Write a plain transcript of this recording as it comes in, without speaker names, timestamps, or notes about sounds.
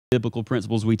biblical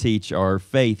principles we teach are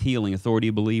faith, healing, authority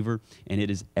of believer, and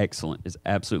it is excellent. It's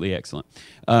absolutely excellent.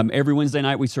 Every Wednesday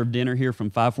night we serve dinner here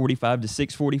from 5:45 to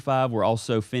 6:45. We're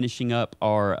also finishing up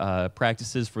our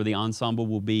practices for the ensemble.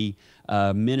 We'll be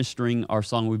ministering our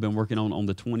song we've been working on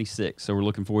the 26th, so we're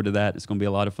looking forward to that. It's going to be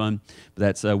a lot of fun. But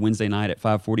that's Wednesday night at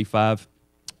 5:45.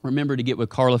 Remember to get with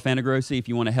Carla Fanagrossi if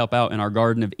you want to help out in our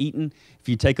Garden of Eden. If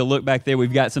you take a look back there,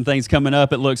 we've got some things coming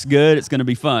up. It looks good. It's going to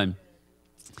be fun.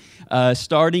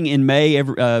 Starting in May,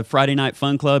 Friday Night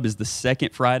Fun Club is the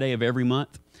second Friday of every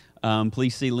month.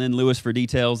 Please see Lynn Lewis for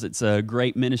details. It's a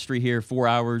great ministry here, 4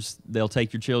 hours. They'll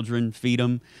take your children, feed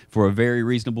them for a very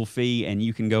reasonable fee, and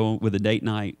you can go with a date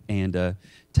night and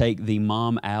take the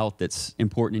mom out that's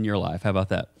important in your life. How about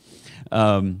that?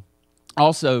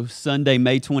 Also, Sunday,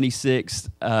 May 26th,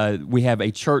 we have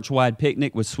a church-wide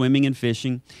picnic with swimming and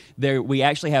fishing. We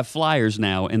actually have flyers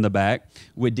now in the back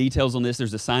with details on this.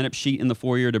 There's a sign-up sheet in the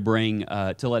foyer to bring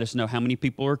to let us know how many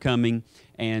people are coming,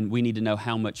 and we need to know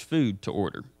how much food to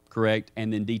order, correct?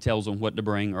 And then details on what to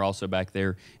bring are also back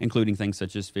there, including things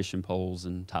such as fishing poles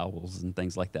and towels and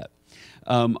things like that.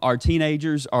 Our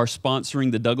teenagers are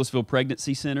sponsoring the Douglasville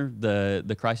Pregnancy Center,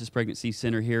 the crisis pregnancy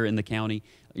center here in the county.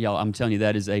 Y'all, I'm telling you,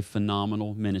 that is a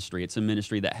phenomenal ministry. It's a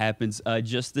ministry that happens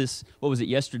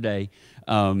yesterday?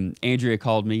 Andrea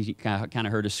called me, she kind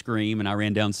of heard a scream, and I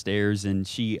ran downstairs, and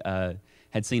she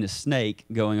had seen a snake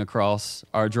going across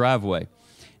our driveway.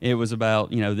 It was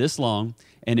about, this long,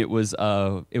 and it was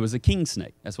a king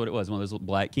snake. That's what it was, one of those little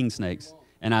black king snakes.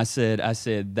 And I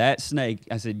said, that snake,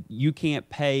 you can't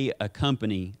pay a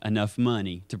company enough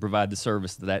money to provide the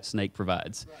service that snake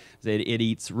provides. Right. It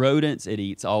eats rodents, it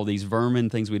eats all these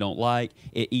vermin, things we don't like.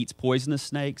 It eats poisonous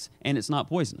snakes, and it's not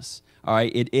poisonous. All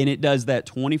right, and it does that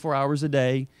 24 hours a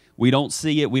day. We don't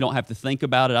see it. We don't have to think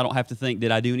about it. I don't have to think, did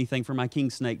I do anything for my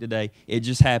king snake today? It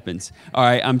just happens. All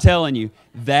right, I'm telling you,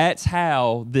 that's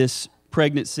how this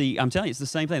pregnancy, I'm telling you, it's the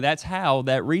same thing. That's how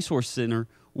that resource center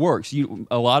works.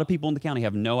 A lot of people in the county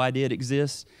have no idea it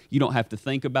exists. You don't have to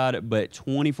think about it, but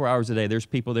 24 hours a day, there's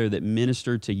people there that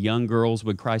minister to young girls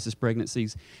with crisis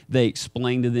pregnancies. They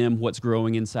explain to them what's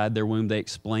growing inside their womb. They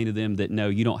explain to them that, no,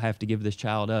 you don't have to give this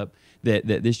child up, that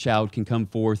this child can come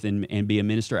forth and be a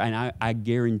minister. And I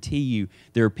guarantee you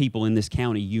there are people in this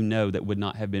county that would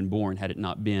not have been born had it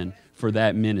not been for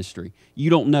that ministry. You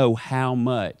don't know how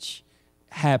much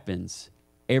happens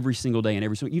every single day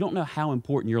and you don't know how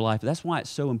important your life is. That's why it's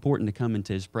so important to come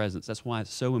into His presence. That's why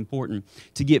it's so important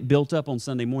to get built up on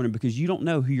Sunday morning, because you don't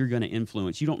know who you're going to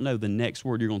influence. You don't know the next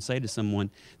word you're going to say to someone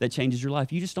that changes your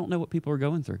life. You just don't know what people are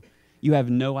going through. You have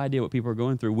no idea what people are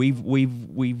going through.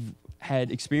 We've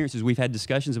had experiences, we've had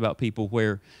discussions about people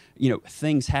where,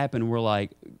 things happen. We're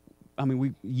like,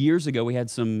 years ago we had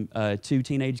some two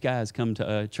teenage guys come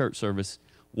to a church service.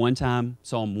 One time,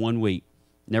 saw them 1 week.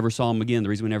 Never saw them again. The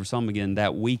reason we never saw them again,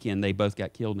 that weekend they both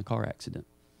got killed in a car accident.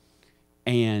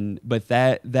 But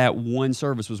that one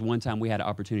service was one time we had an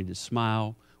opportunity to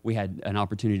smile. We had an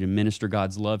opportunity to minister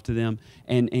God's love to them.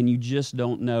 And you just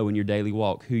don't know in your daily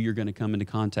walk who you're going to come into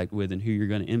contact with and who you're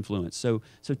going to influence. So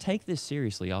take this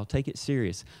seriously, y'all. Take it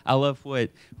serious. I love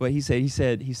what he said.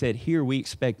 He said, here we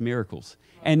expect miracles.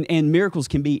 And miracles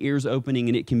can be ears opening,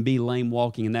 and it can be lame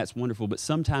walking, and that's wonderful. But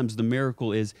sometimes the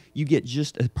miracle is you get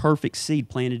just a perfect seed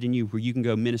planted in you where you can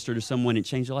go minister to someone and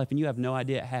change their life, and you have no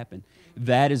idea it happened.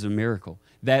 That is a miracle.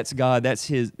 That's God. That's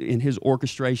His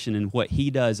orchestration and what He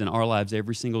does in our lives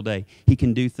every single day. He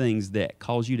can do things that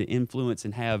cause you to influence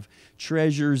and have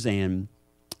treasures and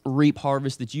reap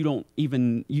harvest that you don't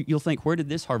even, you'll think, where did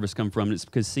this harvest come from? And it's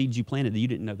because seeds you planted that you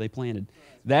didn't know they planted.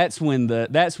 That's when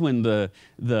the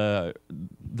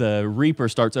reaper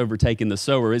starts overtaking the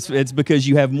sower. It's because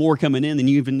you have more coming in than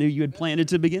you even knew you had planted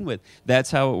to begin with.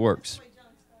 That's how it works.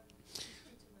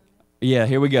 Yeah,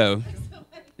 here we go.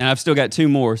 And I've still got 2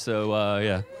 more, so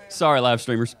yeah. Sorry, live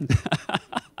streamers.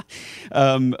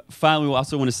 Finally, we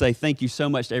also want to say thank you so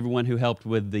much to everyone who helped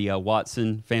with the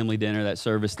Watson family dinner, that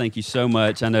service. Thank you so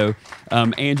much. I know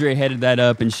Andrea headed that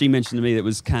up, and she mentioned to me that it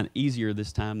was kind of easier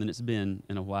this time than it's been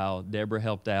in a while. Deborah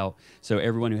helped out. So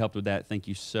everyone who helped with that, thank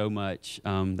you so much.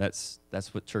 That's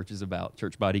what church is about,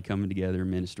 church body coming together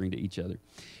and ministering to each other.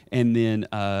 And then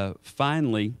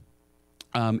finally,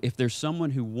 if there's someone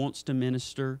who wants to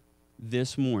minister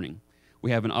this morning, we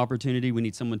have an opportunity. We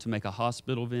need someone to make a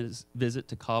hospital visit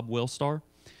to Cobb Wellstar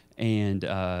and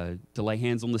to lay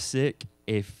hands on the sick.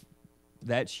 If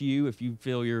that's you, if you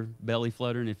feel your belly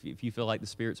fluttering, if you feel like the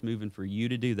Spirit's moving for you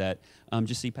to do that,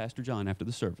 just see Pastor John after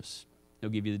the service.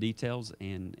 He'll give you the details,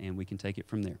 and we can take it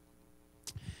from there.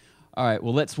 All right,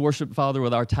 well, let's worship Father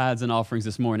with our tithes and offerings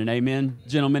this morning. Amen.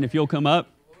 Gentlemen, if you'll come up.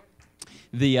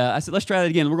 I said, let's try that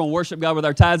again. We're going to worship God with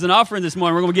our tithes and offering this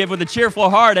morning. We're going to give with a cheerful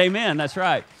heart. Amen. That's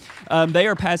right. They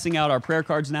are passing out our prayer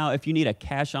cards now. If you need a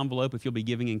cash envelope, if you'll be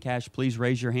giving in cash, please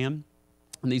raise your hand,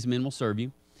 and these men will serve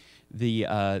you.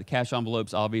 The cash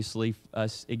envelopes, obviously,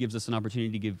 it gives us an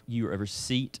opportunity to give you a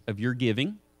receipt of your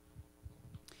giving.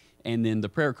 And then the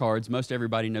prayer cards, most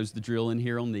everybody knows the drill in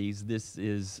here on these. This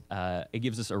is, it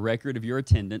gives us a record of your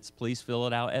attendance. Please fill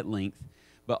it out at length.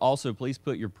 But also, please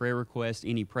put your prayer request,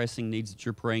 any pressing needs that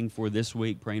you're praying for this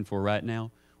week, praying for right now.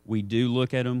 We do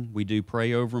look at them, we do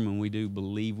pray over them, and we do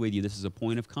believe with you. This is a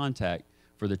point of contact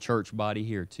for the church body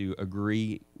here to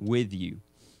agree with you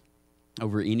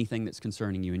over anything that's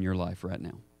concerning you in your life right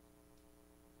now.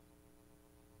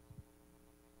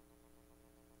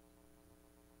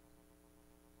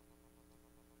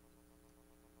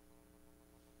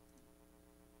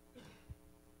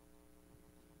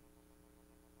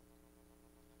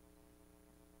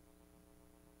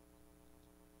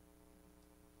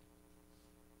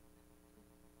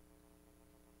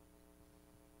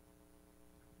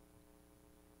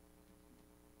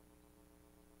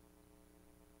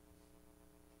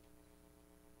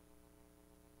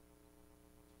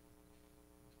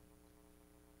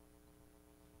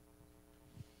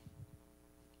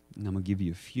 And I'm going to give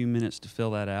you a few minutes to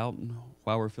fill that out. And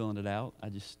while we're filling it out, I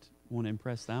just want to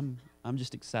impress them. I'm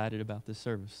just excited about this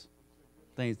service.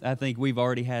 I think we've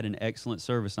already had an excellent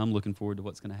service. I'm looking forward to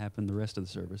what's going to happen the rest of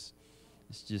the service.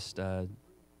 It's just, yeah,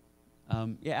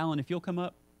 Alan, if you'll come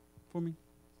up for me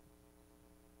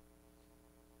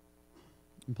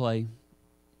and play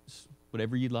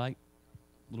whatever you'd like,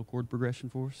 a little chord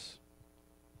progression for us.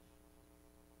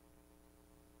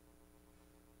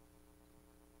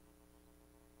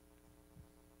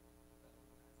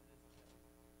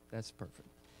 That's perfect.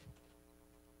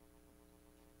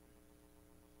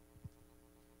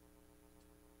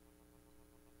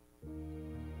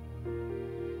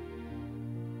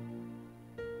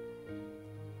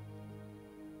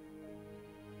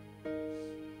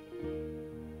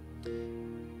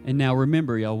 And now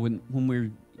remember, y'all, when we're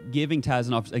giving tithes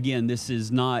and offerings, again, this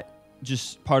is not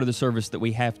just part of the service that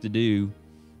we have to do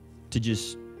to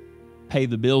just pay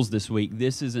the bills this week.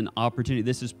 This is an opportunity.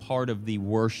 This is part of the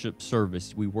worship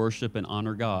service. We worship and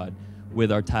honor God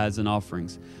with our tithes and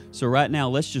offerings. So right now,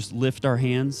 let's just lift our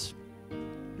hands.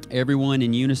 Everyone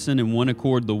in unison in one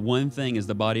accord. The one thing is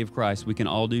the body of Christ we can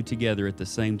all do together at the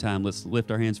same time. Let's lift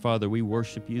our hands. Father, we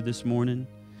worship you this morning.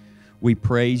 We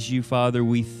praise you, Father.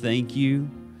 We thank you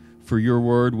for your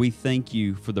word. We thank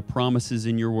you for the promises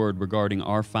in your word regarding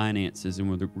our finances and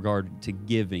with regard to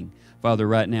giving. Father,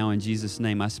 right now in Jesus'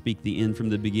 name, I speak the end from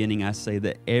the beginning. I say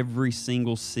that every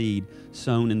single seed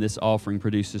sown in this offering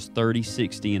produces 30,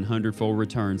 60, and 100-fold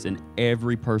returns in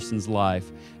every person's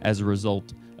life as a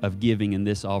result of giving in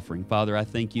this offering. Father, I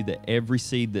thank you that every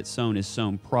seed that's sown is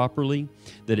sown properly,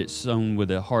 that it's sown with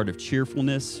a heart of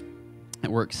cheerfulness,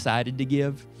 and we're excited to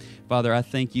give. Father, I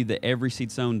thank you that every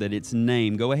seed sown, that it's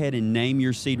named. Go ahead and name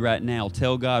your seed right now.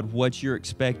 Tell God what you're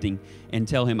expecting and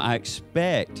tell him, I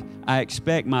expect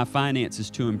my finances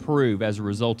to improve as a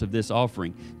result of this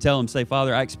offering. Tell him, say,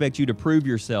 Father, I expect you to prove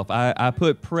yourself. I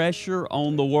put pressure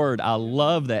on the word. I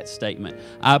love that statement.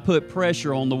 I put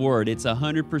pressure on the word. It's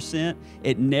 100%.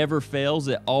 It never fails.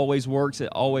 It always works. It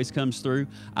always comes through.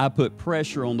 I put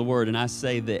pressure on the word, and I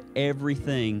say that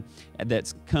everything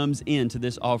that comes into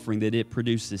this offering, that it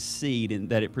produces seed and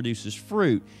that it produces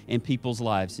fruit in people's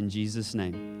lives in Jesus'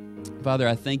 name. Father,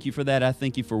 I thank you for that. I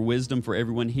thank you for wisdom for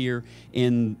everyone here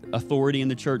in authority in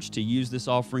the church to use this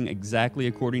offering exactly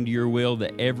according to your will,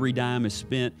 that every dime is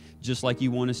spent just like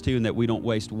you want us to, and that we don't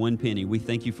waste one penny. We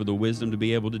thank you for the wisdom to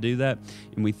be able to do that,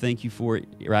 and we thank you for it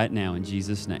right now in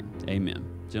Jesus' name. Amen.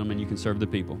 Gentlemen, you can serve the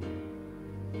people.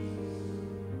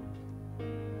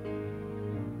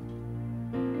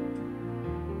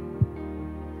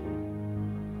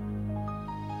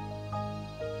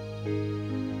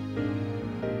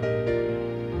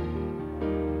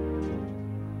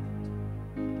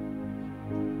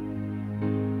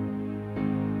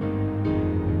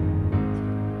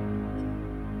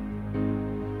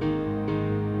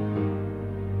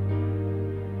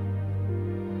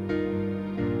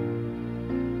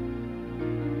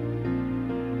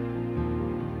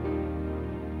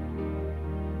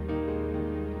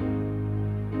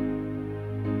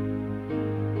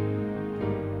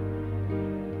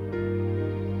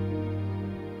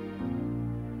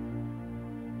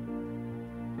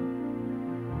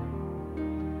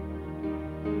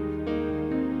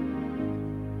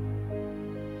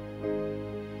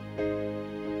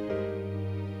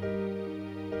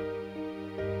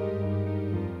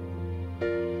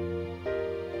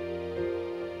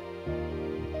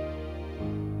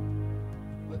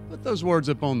 Put those words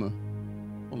up on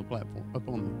the platform, up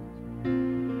on the.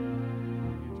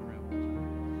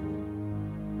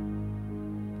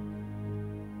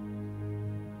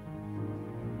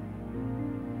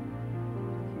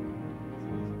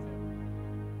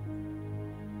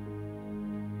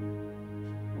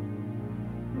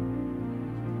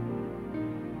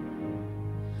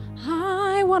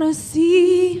 I want to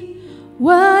see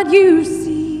what you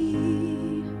see.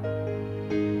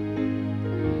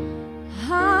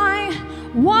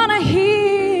 I want to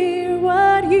hear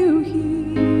what you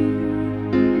hear.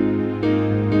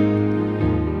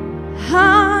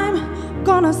 I'm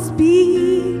gonna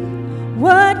speak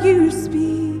what you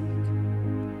speak,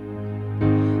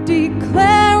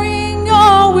 declaring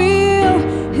your will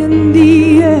in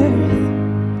the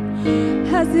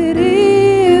earth as it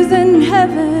is in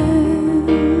heaven.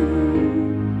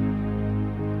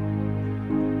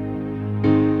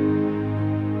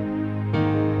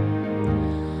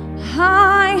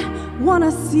 I want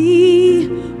to see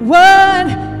what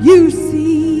you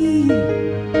see.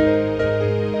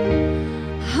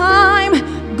 I'm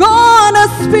gonna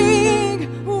speak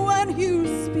what you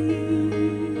speak.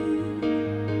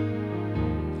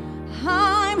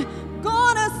 I'm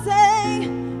gonna say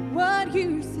what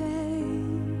you say,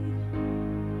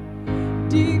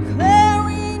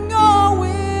 declaring your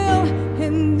will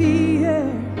in the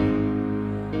earth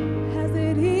as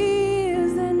it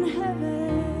is in heaven.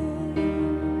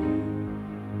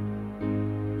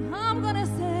 I'm gonna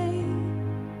say,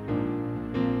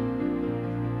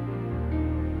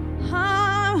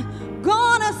 I'm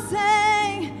gonna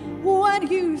say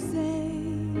what you say.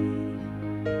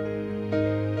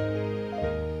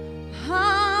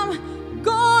 I'm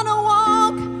gonna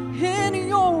walk in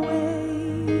your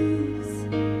ways.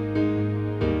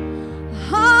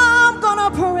 I'm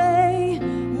gonna pray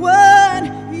what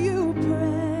you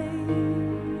pray,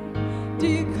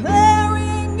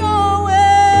 declaring your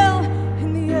will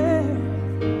in the earth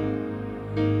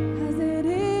as it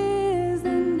is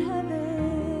in heaven.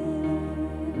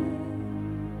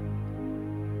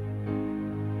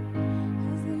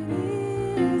 As it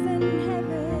is in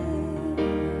heaven.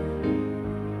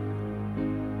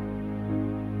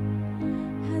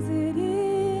 As it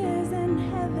is in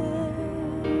heaven.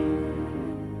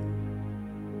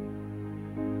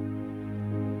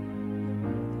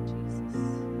 Jesus.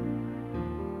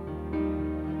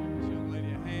 This young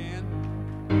lady a hand.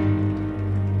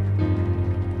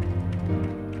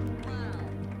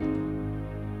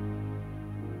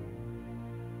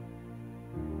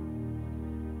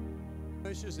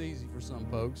 It's just easy for some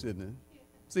folks, isn't it?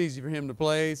 It's easy for him to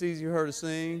play. It's easy for her to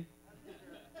sing.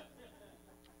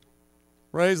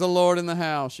 Praise the Lord in the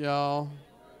house, y'all.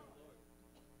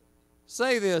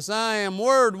 Say this, I am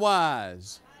word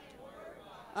wise.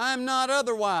 I am not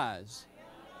otherwise.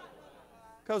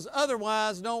 Because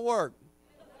otherwise don't work.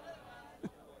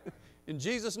 In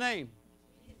Jesus' name.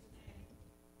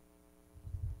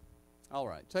 All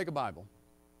right, take a Bible.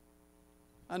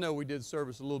 I know we did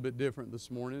service a little bit different this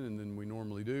morning than we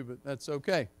normally do, but that's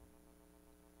okay.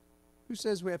 Who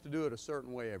says we have to do it a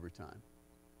certain way every time?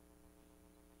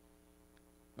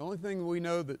 The only thing we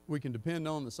know that we can depend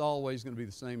on that's always going to be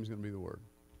the same is going to be the Word.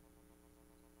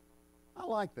 I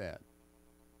like that.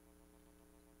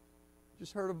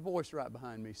 Just heard a voice right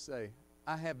behind me say,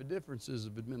 I have differences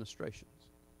of administrations.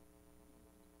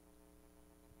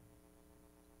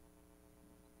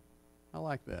 I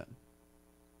like that.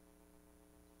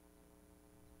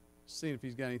 Seeing if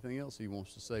he's got anything else he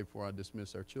wants to say before I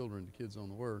dismiss our children, the kids on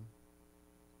the Word.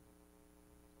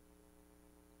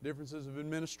 Differences of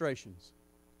administrations.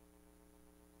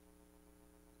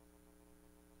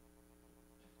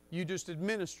 You just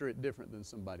administer it different than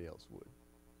somebody else would.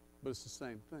 But it's the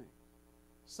same thing.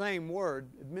 Same word,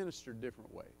 administered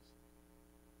different ways.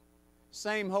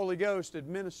 Same Holy Ghost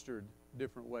administered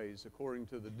different ways according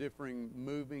to the differing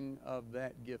moving of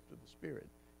that gift of the Spirit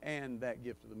and that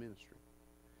gift of the ministry.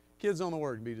 Kids on the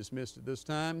Word can be dismissed at this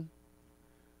time.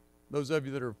 Those of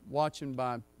you that are watching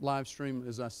by live stream,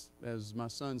 as my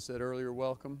son said earlier,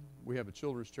 welcome. We have a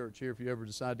children's church here. If you ever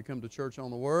decide to come to church on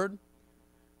the Word,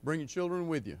 bring your children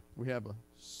with you. We have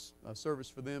a service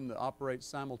for them that operates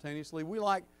simultaneously.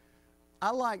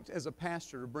 I like as a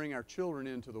pastor to bring our children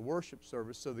into the worship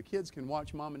service so the kids can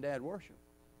watch mom and dad worship.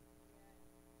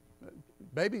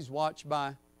 Babies watch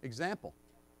by example.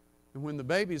 And when the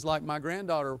babies, like my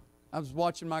granddaughter, I was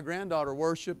watching my granddaughter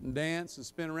worship and dance and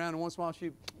spin around, and once in a while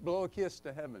she'd blow a kiss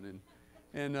to heaven.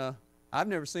 And I've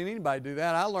never seen anybody do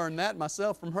that. I learned that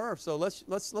myself from her. So let's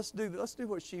do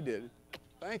what she did.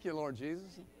 Thank you, Lord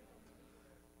Jesus.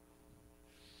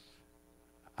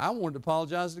 I wanted to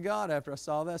apologize to God after I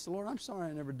saw that. I said, Lord, I'm sorry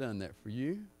I never done that for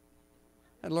you.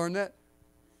 I learned that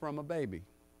from a baby.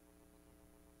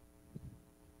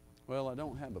 Well, I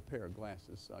don't have a pair of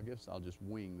glasses, so I guess I'll just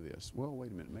wing this. Well,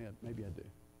 wait a minute, maybe I do.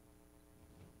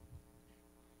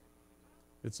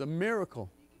 It's a miracle.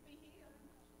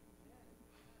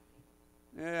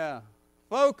 Yeah.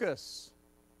 Focus.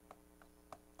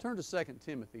 Turn to 2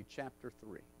 Timothy chapter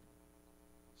 3.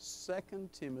 2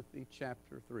 Timothy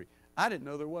chapter 3. I didn't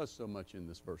know there was so much in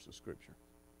this verse of Scripture.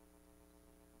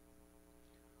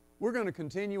 We're going to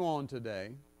continue on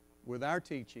today with our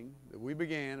teaching that we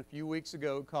began a few weeks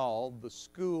ago called the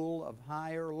School of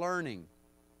Higher Learning.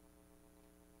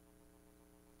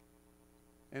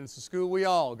 And it's a school we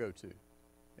all go to.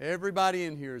 Everybody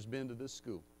in here has been to this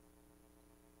school.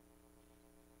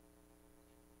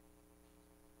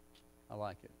 I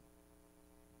like it.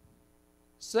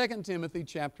 2 Timothy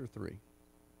chapter 3. Let's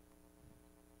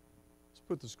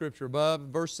put the Scripture above.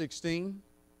 Verse 16.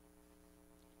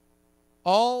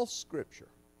 All Scripture.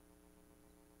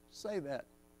 Say that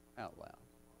out loud.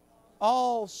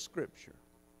 All Scripture.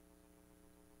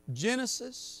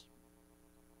 Genesis.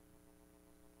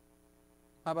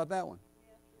 How about that one?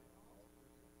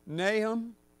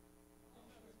 Nahum.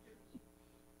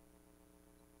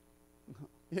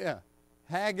 Yeah.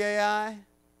 Haggai.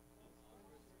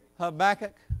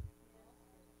 Habakkuk.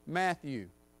 Matthew.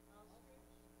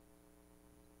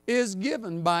 Is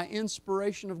given by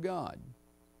inspiration of God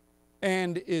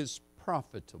and is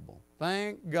profitable.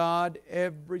 Thank God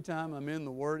every time I'm in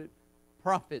the Word, it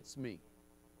profits me.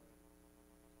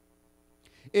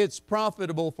 It's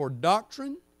profitable for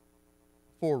doctrine,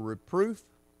 for reproof,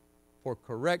 for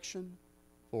correction,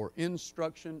 for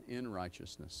instruction in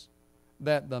righteousness,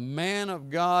 that the man of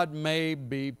God may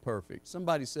be perfect.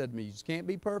 Somebody said to me, you just can't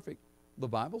be perfect. The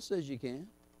Bible says you can.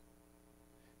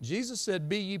 Jesus said,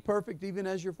 be ye perfect even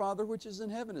as your Father which is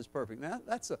in heaven is perfect. Now,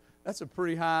 that's a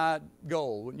pretty high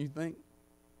goal, wouldn't you think?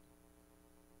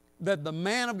 That the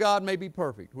man of God may be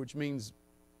perfect, which means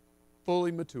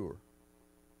fully mature,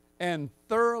 and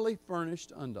thoroughly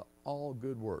furnished unto all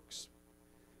good works.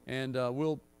 And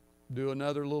we'll do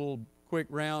another little quick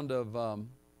round of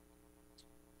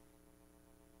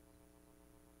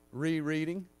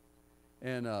rereading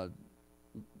and a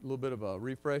little bit of a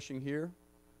refreshing here.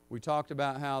 We talked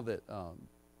about how that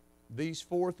these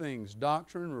four things,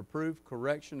 doctrine, reproof,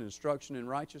 correction, instruction in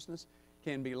righteousness,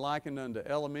 can be likened unto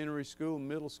elementary school,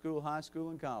 middle school, high school,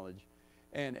 and college.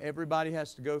 And everybody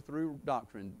has to go through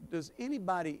doctrine. Does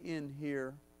anybody in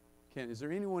here, is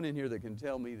there anyone in here that can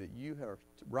tell me that you are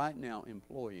right now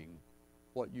employing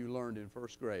what you learned in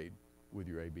first grade with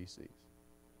your ABCs?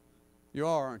 You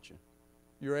are, aren't you?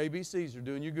 Your ABCs are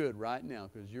doing you good right now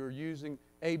because you're using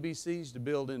ABCs to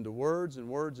build into words and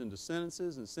words into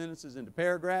sentences and sentences into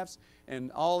paragraphs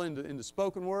and all into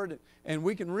spoken word. And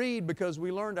we can read because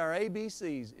we learned our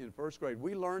ABCs in first grade.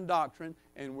 We learned doctrine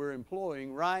and we're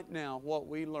employing right now what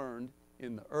we learned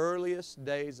in the earliest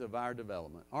days of our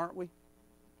development, aren't we?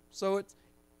 So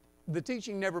the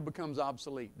teaching never becomes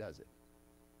obsolete, does it?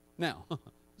 Now,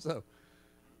 so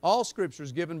all Scripture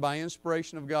is given by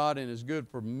inspiration of God and is good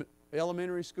for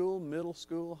elementary school, middle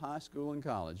school, high school, and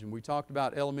college. And we talked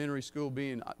about elementary school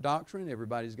being doctrine.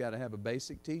 Everybody's got to have a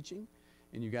basic teaching,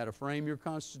 and you've got to frame your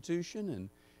constitution.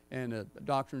 And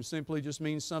doctrine simply just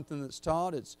means something that's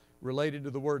taught. It's related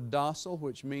to the word docile,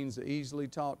 which means an easily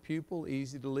taught pupil,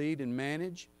 easy to lead and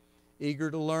manage,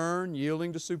 eager to learn,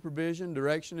 yielding to supervision,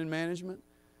 direction, and management.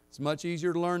 It's much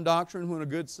easier to learn doctrine when a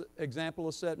good example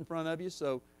is set in front of you.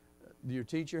 So your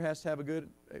teacher has to have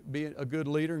be a good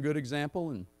leader and good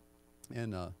example.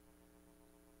 And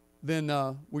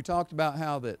then we talked about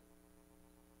how that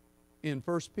in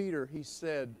 1 Peter he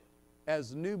said,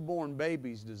 as newborn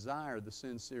babies desire the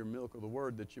sincere milk of the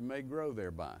Word that you may grow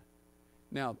thereby.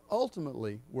 Now,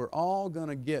 ultimately, we're all going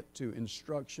to get to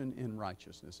instruction in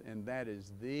righteousness, and that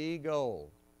is the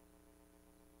goal.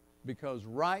 Because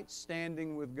right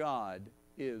standing with God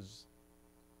is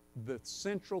the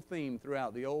central theme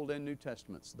throughout the Old and New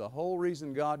Testaments. The whole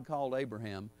reason God called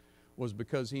Abraham was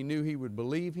because he knew he would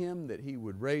believe him, that he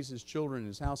would raise his children and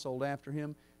his household after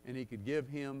him, and he could give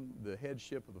him the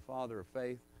headship of the father of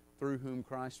faith through whom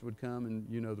Christ would come, and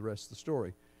you know the rest of the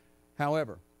story.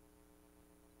 However,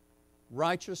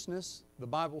 righteousness, the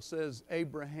Bible says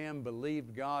Abraham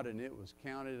believed God and it was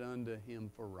counted unto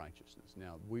him for righteousness.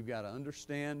 Now, we've got to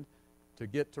understand, to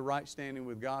get to right standing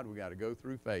with God, we've got to go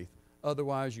through faith.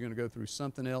 Otherwise, you're going to go through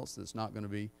something else that's not going to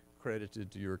be credited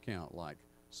to your account, like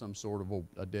some sort of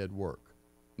a dead work.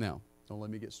 Now, don't let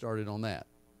me get started on that.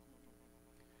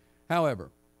 However,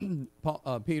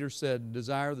 Peter said,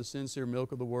 desire the sincere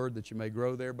milk of the Word that you may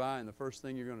grow thereby. And the first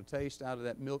thing you're going to taste out of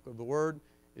that milk of the Word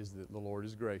is that the Lord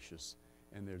is gracious.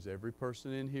 And there's every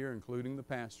person in here, including the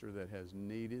pastor, that has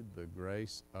needed the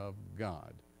grace of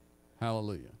God.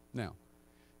 Hallelujah. Now,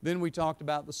 then we talked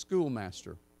about the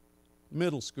schoolmaster.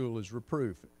 Middle school is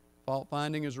reproof. Fault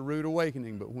finding is a rude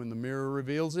awakening, but when the mirror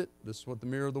reveals it, this is what the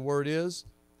mirror of the Word is,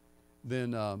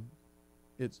 then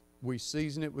we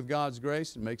season it with God's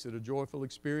grace. It makes it a joyful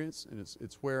experience, and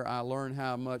it's where I learn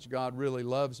how much God really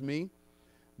loves me.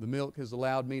 The milk has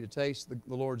allowed me to taste the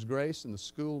Lord's grace, and the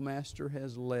schoolmaster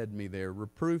has led me there.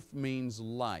 Reproof means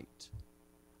light.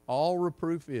 All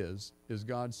reproof is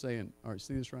God saying, all right,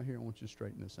 see this right here? I want you to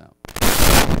straighten this out.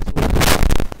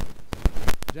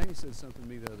 Janie said something to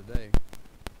me the other day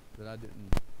that I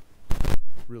didn't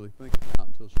really think about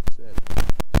until she said it.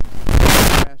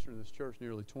 I've been pastoring this church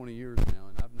nearly 20 years now,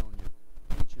 and I've known you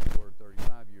teaching the Word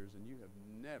 35 years, and you have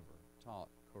never taught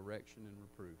correction and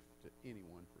reproof to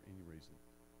anyone for any reason.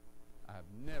 I have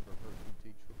never heard you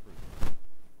teach reproof.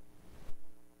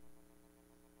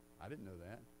 I didn't know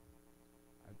that.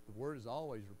 The Word has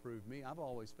always reproved me. I've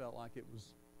always felt like it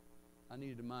was, I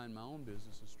needed to mind my own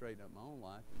business and straighten up my own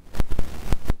life. And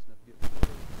enough to get the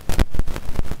Word.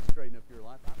 Straighten up your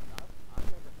life. I've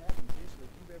never had intentionally,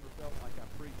 if you've ever felt like I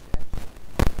preached at you.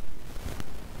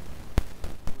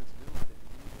 Coincidental, I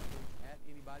didn't preach at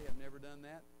anybody. I've never done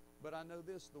that. But I know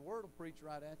this, the Word will preach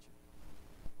right at you.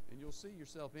 And you'll see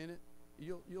yourself in it.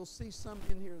 You'll see some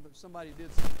in here that somebody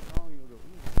did something wrong, you'll go,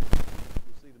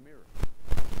 you'll see the mirror.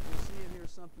 You'll see in here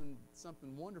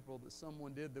something wonderful that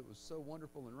someone did that was so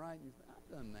wonderful and right, and you think, I've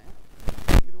done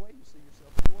that. Either way, you see yourself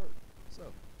in the Word.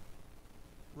 So,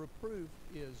 reproof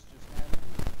is just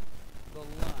having the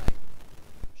light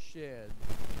shed,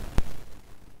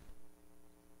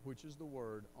 which is the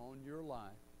Word, on your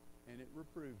life, and it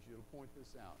reproves you. It'll point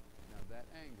this out. Now, that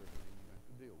anger thing you have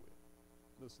to deal with.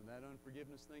 Listen, that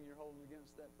unforgiveness thing you're holding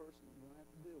against that person, you're going to have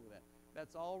to deal with that.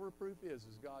 That's all reproof is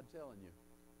God telling you.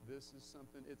 This is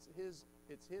something, it's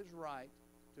his right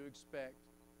to expect,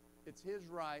 it's his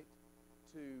right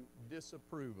to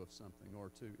disapprove of something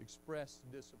or to express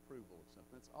disapproval of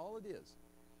something. That's all it is.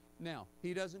 Now,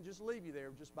 he doesn't just leave you there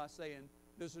just by saying,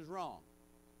 this is wrong.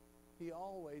 He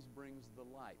always brings the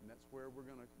light, and that's where we're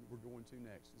going to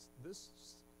next. This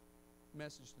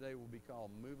message today will be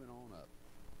called Moving On Up.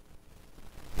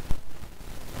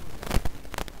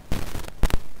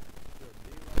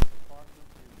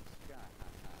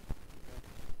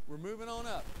 We're moving on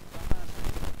up.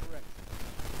 Correction.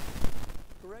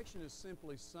 Correction is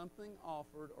simply something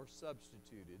offered or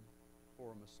substituted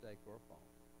for a mistake or a fault.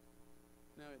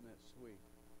 Now, isn't that sweet?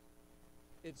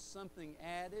 It's something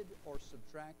added or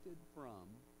subtracted from,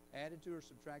 added to or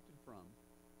subtracted from,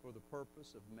 for the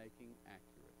purpose of making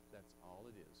accurate. That's all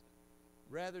it is.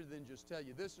 Rather than just tell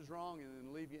you this is wrong and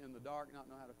then leave you in the dark, not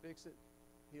know how to fix it,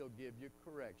 he'll give you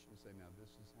correction and say, now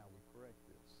this is how we correct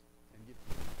this. And get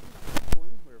you. I'm not going to go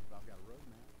anywhere if I've got a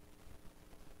roadmap.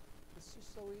 It's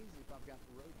just so easy if I've got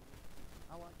the roadmap.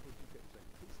 I like what you kept saying.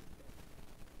 Piece of cake.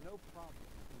 No problem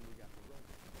when we got the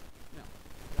roadmap. Now,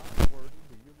 God's Word will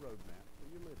be your roadmap for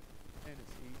your living. And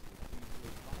it's easily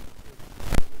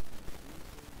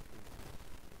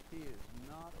He is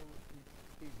not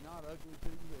He's not ugly to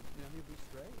you. Now, he'll be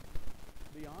straight.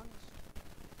 Be honest.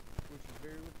 Which is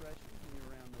very refreshing when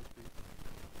you're around those people.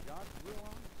 God's real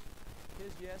honest.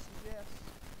 His yes is yes.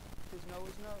 His no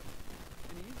is no.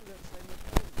 And he usually doesn't say much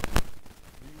more than that.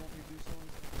 Do you want me to do so and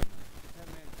so? Have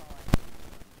a man call out.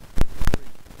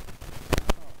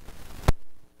 Oh,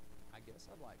 I guess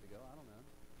I'd like to go. I don't know.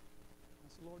 I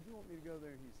said, Lord, do you want me to go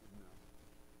there? And he said, no.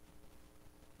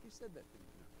 He said that to me.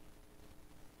 No.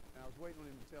 And I was waiting on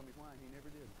him to tell me why, and he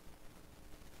never did.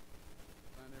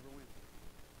 I never went.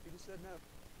 He just said no.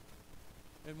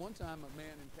 And one time, a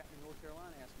man in North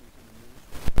Carolina asked me to come to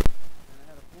ministry, and I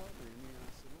had a flutter in me, and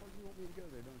I said, Lord, you want me to go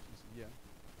there, don't you? He said, yeah.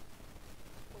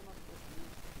 What am I supposed to do?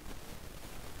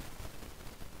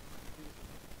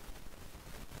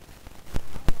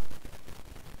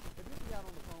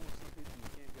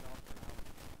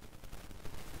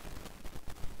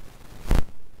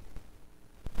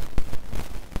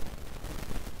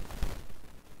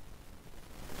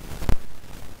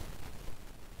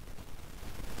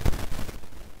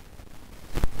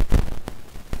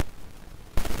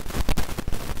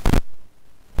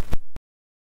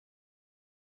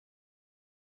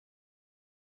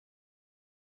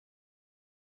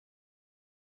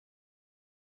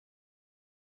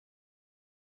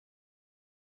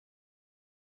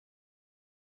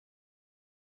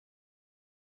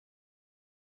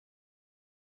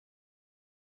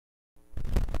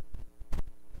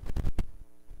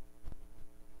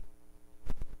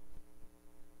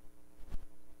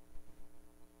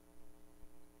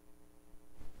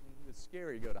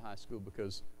 scary to go to high school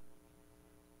because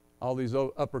all these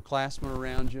upperclassmen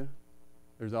around you,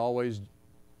 there's always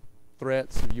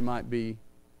threats that you might be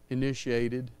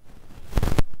initiated,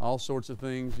 all sorts of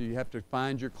things. You have to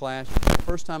find your class. The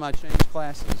first time I changed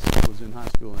classes was in high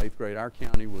school in 8th grade. Our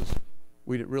county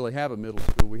we didn't really have a middle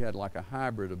school. We had like a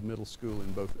hybrid of middle school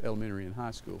in both elementary and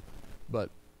high school. But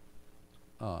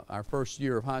our first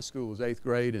year of high school was 8th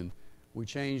grade, and we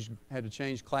had to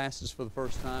change classes for the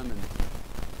first time, and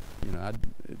you know,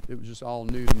 it was just all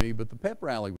new to me. But the pep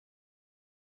rally,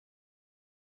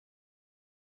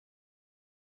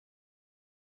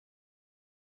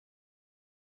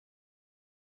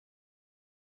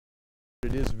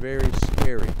 it is very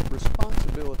scary.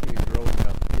 Responsibility in growing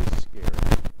up is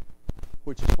scary,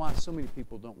 which is why so many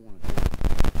people don't want to do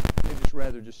it. They just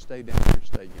rather just stay down here,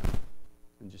 stay young,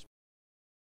 and just.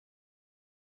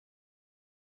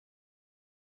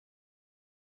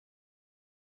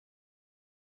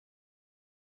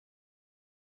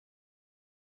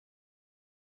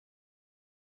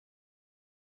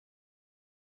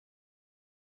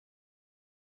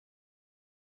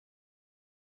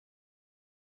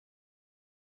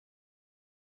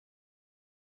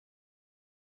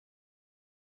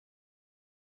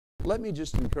 Let me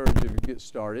just encourage you to get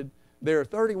started. There are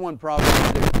 31 Proverbs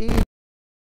that each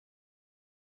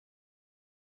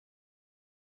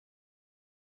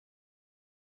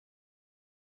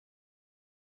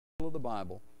of the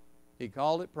Bible. He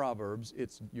called it Proverbs.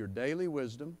 It's your daily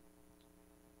wisdom.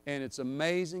 And it's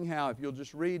amazing how if you'll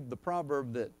just read the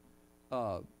proverb that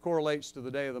correlates to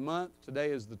the day of the month. Today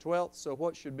is the 12th, so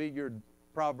what should be your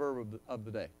proverb of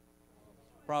the day?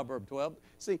 Proverb 12.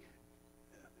 See,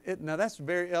 now that's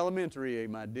very elementary,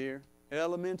 my dear.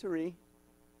 Elementary.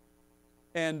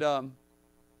 And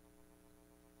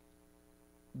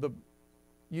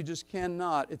you just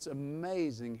cannot. It's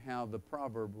amazing how the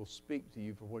proverb will speak to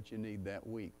you for what you need that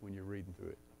week when you're reading through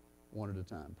it one at a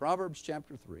time. Proverbs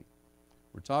chapter 3.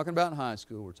 We're talking about high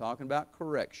school. We're talking about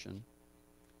correction.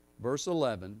 Verse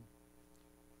 11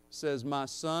 says, "My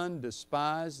son,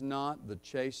 despise not the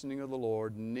chastening of the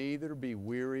Lord, neither be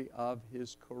weary of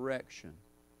His correction.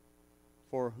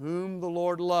 For whom the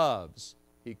Lord loves,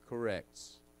 He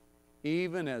corrects,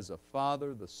 even as a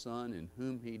father the son in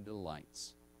whom He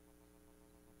delights."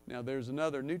 Now there's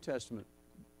another New Testament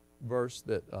verse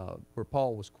that where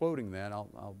Paul was quoting that. I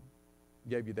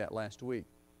gave you that last week.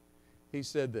 He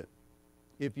said that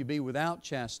if you be without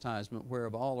chastisement,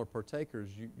 whereof all are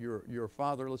partakers, you're a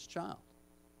fatherless child.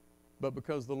 But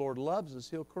because the Lord loves us,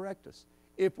 He'll correct us.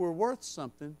 If we're worth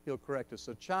something, He'll correct us.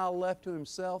 A child left to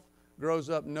himself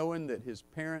grows up knowing that his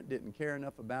parent didn't care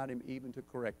enough about him even to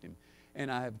correct him.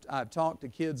 And I've talked to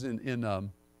kids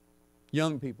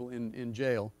young people in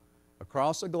jail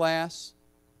across a glass,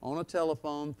 on a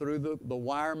telephone, through the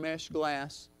wire mesh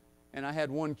glass. And I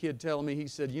had one kid telling me, he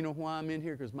said, "You know why I'm in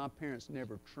here? Because my parents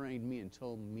never trained me and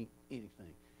told me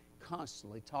anything."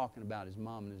 Constantly talking about his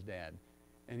mom and his dad.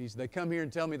 And they come here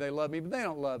and tell me they love me, but they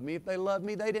don't love me. If they loved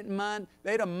me, they didn't mind.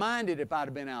 They'd have minded if I'd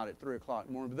have been out at 3 o'clock in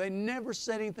the morning, but they never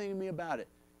said anything to me about it.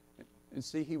 And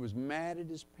see, he was mad at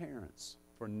his parents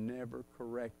for never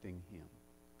correcting him.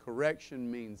 Correction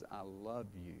means I love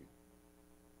you.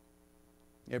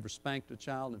 You ever spanked a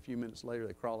child and a few minutes later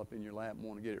they crawl up in your lap and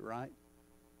want to get it right?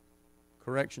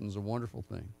 Correction is a wonderful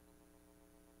thing.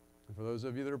 And for those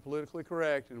of you that are politically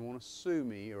correct and want to sue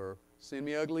me or send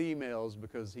me ugly emails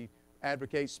because he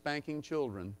advocates spanking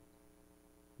children,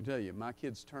 I tell you, my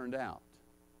kids turned out.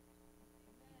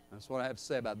 That's what I have to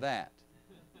say about that.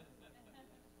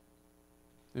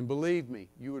 And believe me,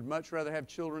 you would much rather have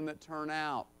children that turn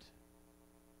out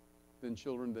than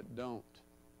children that don't.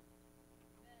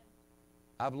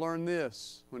 I've learned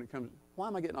this when it comes. Why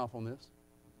am I getting off on this?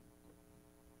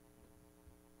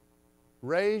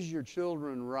 Raise your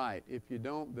children right. If you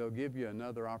don't, they'll give you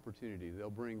another opportunity. They'll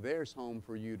bring theirs home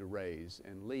for you to raise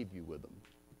and leave you with them.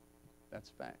 That's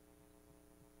fact.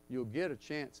 You'll get a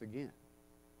chance again.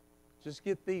 Just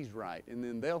get these right, and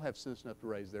then they'll have sense enough to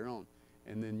raise their own.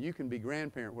 And then you can be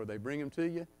grandparent where they bring them to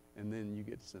you, and then you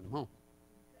get to send them home.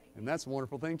 And that's a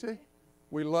wonderful thing too.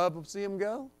 We love to see them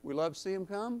go. We love to see them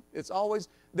come. It's always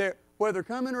there. Whether they're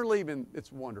coming or leaving,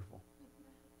 it's wonderful.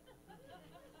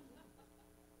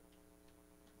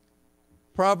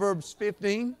 Proverbs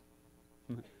 15.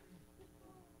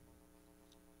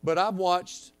 But I've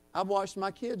watched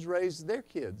my kids raise their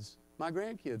kids, my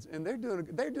grandkids, and they're doing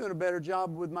a better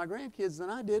job with my grandkids than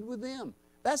I did with them.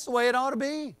 That's the way it ought to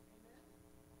be.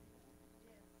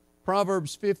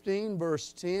 Proverbs 15,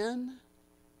 verse 10.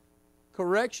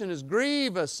 Correction is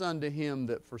grievous unto him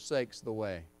that forsakes the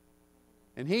way,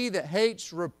 and he that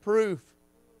hates reproof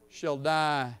shall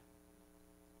die.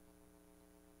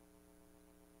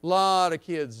 A lot of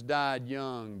kids died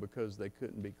young because they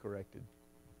couldn't be corrected.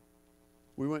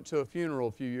 We went to a funeral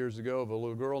a few years ago of a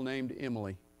little girl named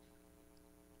Emily.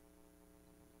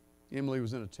 Emily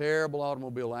was in a terrible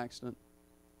automobile accident.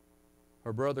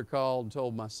 Her brother called and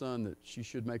told my son that she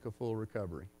should make a full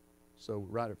recovery. So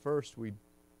right at first we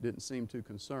didn't seem too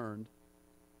concerned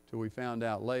till we found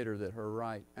out later that her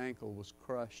right ankle was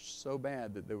crushed so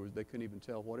bad that they couldn't even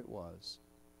tell what it was.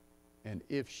 And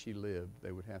if she lived,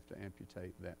 they would have to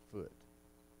amputate that foot.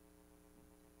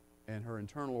 And her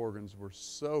internal organs were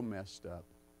so messed up,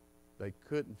 they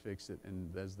couldn't fix it.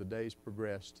 And as the days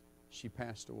progressed, she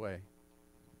passed away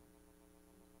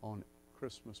on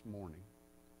Christmas morning.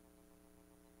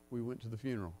 We went to the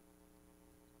funeral.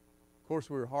 Of course,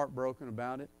 we were heartbroken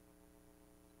about it.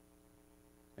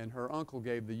 And her uncle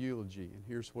gave the eulogy, and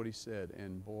here's what he said,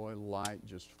 and boy, light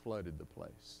just flooded the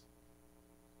place.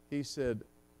 He said,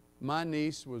 "My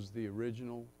niece was the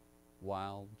original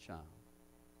wild child.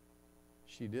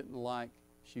 She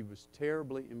was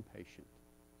terribly impatient.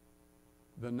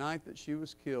 The night that she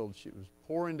was killed, it was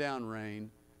pouring down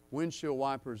rain, windshield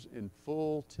wipers in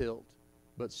full tilt,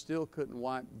 but still couldn't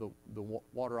wipe the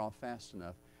water off fast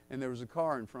enough. And there was a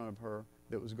car in front of her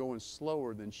that was going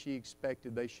slower than she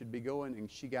expected they should be going, and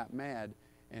she got mad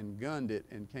and gunned it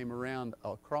and came around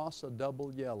across a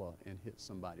double yellow and hit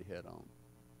somebody head on."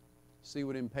 See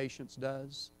what impatience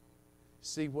does?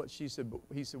 See what she said?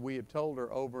 He said, we have told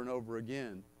her over and over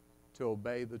again to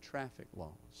obey the traffic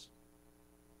laws.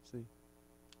 See?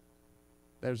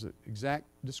 There's an exact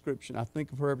description. I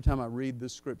think of her every time I read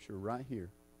this scripture right here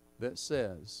that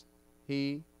says,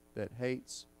 "He that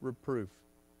hates reproof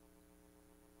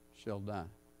shall die."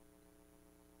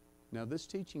 Now this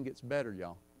teaching gets better,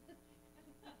 y'all.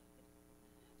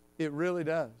 It really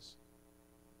does.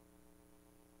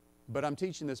 But I'm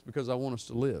teaching this because I want us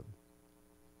to live.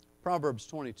 Proverbs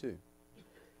 22.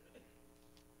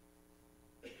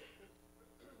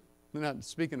 Now,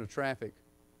 speaking of traffic,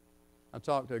 I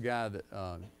talked to a guy that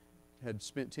had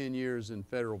spent 10 years in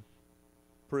federal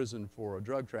prison for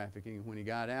drug trafficking. When he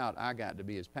got out, I got to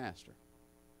be his pastor.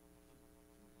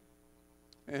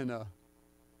 And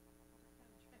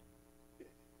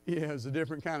yeah, it was a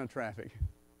different kind of traffic.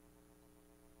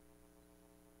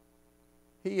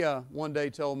 He one day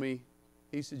told me,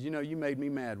 he said, "You know, you made me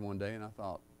mad one day." And I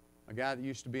thought, a guy that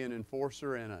used to be an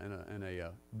enforcer and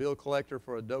a bill collector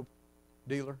for a dope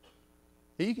dealer,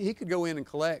 he could go in and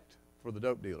collect for the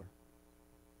dope dealer.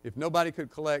 If nobody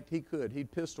could collect, he could.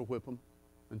 He'd pistol whip them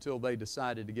until they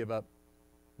decided to give up.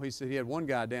 Well, he said he had one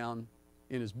guy down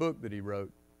in his book that he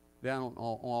wrote, down on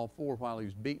all four while he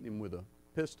was beating him with a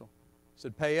pistol. He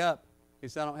said, "Pay up." He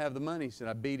said, "I don't have the money." He said,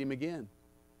 "I beat him again."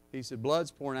 He said,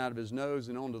 blood's pouring out of his nose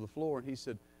and onto the floor. And he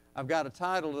said, "I've got a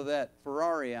title to that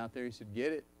Ferrari out there." He said,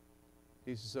 "Get it?"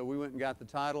 He said, so we went and got the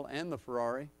title and the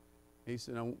Ferrari. He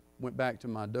said, I went back to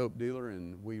my dope dealer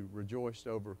and we rejoiced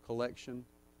over collection.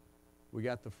 We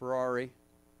got the Ferrari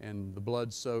and the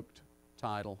blood-soaked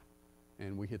title,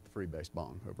 and we hit the freebase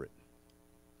bong over it.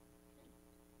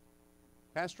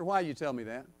 "Pastor, why you tell me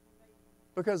that?"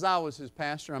 "Because I was his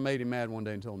pastor. I made him mad one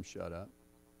day and told him, 'Shut up.'"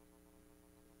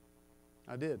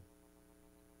 I did.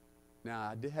 Now,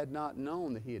 I had not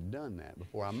known that he had done that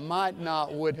before. I might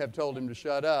not would have told him to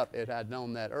shut up if I'd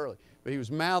known that early. But he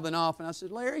was mouthing off, and I said,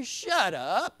 "Larry, shut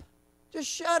up. Just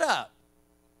shut up."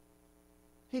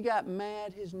 He got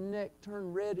mad. His neck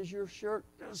turned red as your shirt.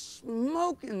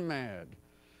 Smoking mad.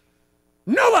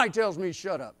 "Nobody tells me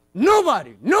shut up.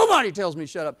 Nobody tells me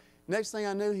shut up." Next thing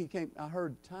I knew, I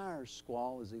heard tires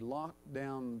squall as he locked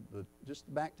down just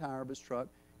the back tire of his truck.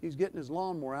 He was getting his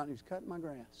lawnmower out and he was cutting my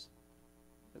grass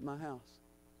at my house.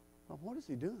 I thought, what is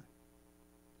he doing?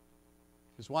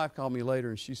 His wife called me later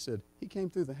and she said, "He came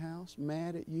through the house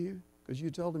mad at you because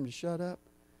you told him to shut up."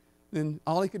 Then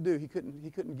all he could do, he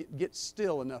couldn't get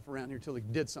still enough around here until he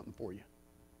did something for you.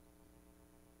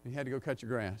 And he had to go cut your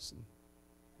grass. And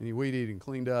he weed eated and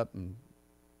cleaned up and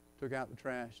took out the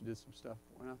trash and did some stuff.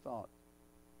 And I thought,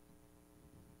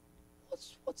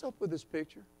 what's up with this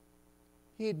picture?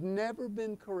 He had never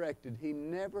been corrected. He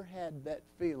never had that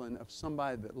feeling of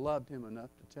somebody that loved him enough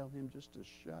to tell him just to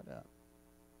shut up.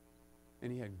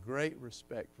 And he had great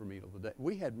respect for me till the day.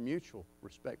 We had mutual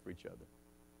respect for each other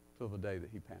till the day that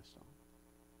he passed on.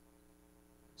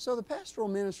 So the pastoral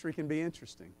ministry can be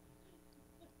interesting.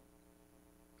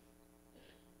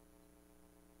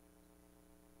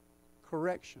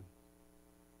 Correction.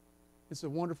 It's a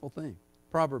wonderful thing.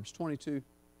 Proverbs 22,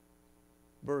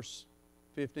 verse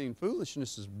 15.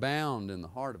 Foolishness is bound in the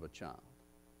heart of a child.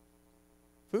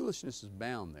 Foolishness is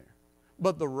bound there.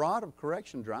 But the rod of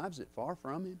correction drives it far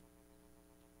from him.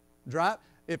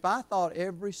 If I thought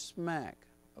every smack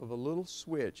of a little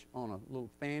switch on a little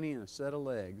fanny and a set of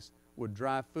legs would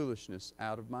drive foolishness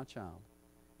out of my child.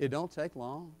 It don't take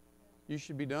long. You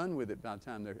should be done with it by the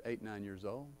time they're 8, 9 years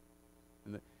old.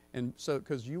 And so,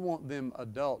 because you want them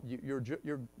adult,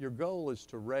 your goal is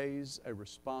to raise a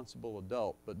responsible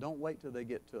adult, but don't wait till they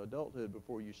get to adulthood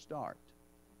before you start.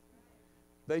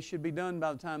 They should be done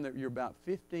by the time that you're about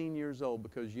 15 years old,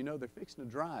 because you know they're fixing to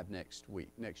drive next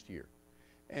year.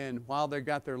 And while they've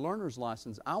got their learner's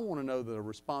license, I want to know that a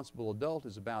responsible adult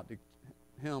is about to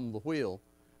helm the wheel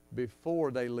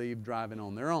before they leave driving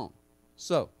on their own.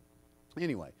 So,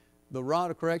 anyway, the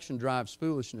rod of correction drives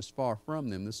foolishness far from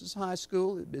them. This is high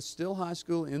school. It's still high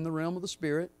school in the realm of the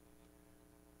Spirit.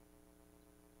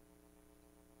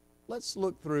 Let's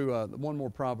look through one more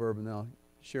proverb, and then I'll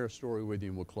share a story with you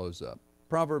and we'll close up.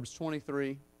 Proverbs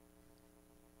 23.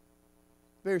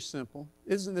 Very simple.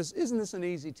 Isn't this an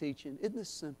easy teaching? Isn't this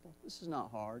simple? This is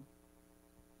not hard.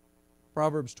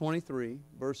 Proverbs 23,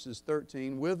 verses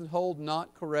 13. Withhold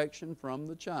not correction from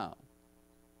the child,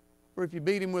 for if you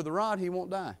beat him with a rod, he won't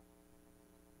die.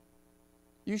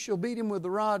 You shall beat him with the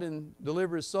rod and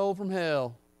deliver his soul from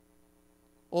hell.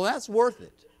 Well, that's worth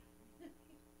it.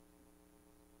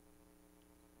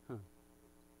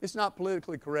 It's not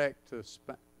politically correct to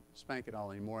spank it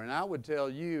all anymore. And I would tell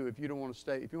you, if you want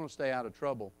to stay out of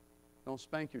trouble, don't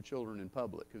spank your children in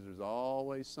public, because there's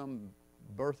always some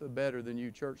Bertha better than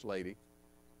you church lady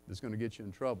that's going to get you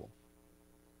in trouble.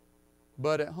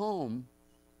 But at home,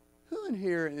 who in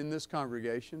here in this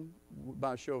congregation,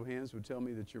 by a show of hands, would tell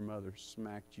me that your mother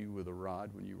smacked you with a rod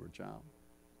when you were a child?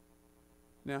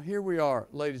 Now here we are,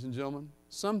 ladies and gentlemen.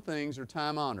 Some things are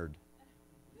time-honored.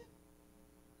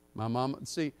 My mama,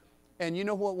 see, and you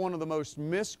know what one of the most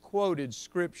misquoted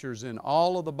scriptures in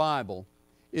all of the Bible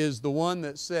is? The one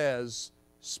that says,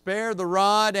 spare the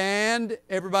rod and,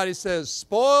 everybody says,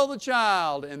 spoil the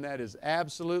child. And that is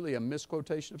absolutely a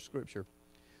misquotation of Scripture.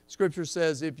 Scripture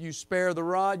says, if you spare the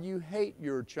rod, you hate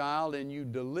your child and you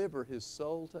deliver his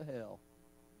soul to hell.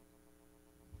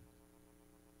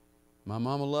 My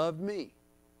mama loved me.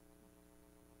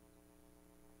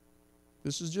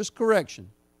 This is just correction.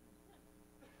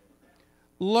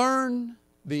 Learn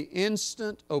the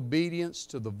instant obedience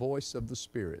to the voice of the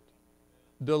Spirit.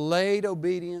 Delayed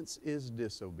obedience is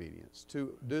disobedience.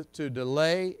 To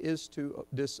delay is to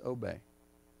disobey.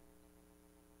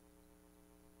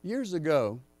 Years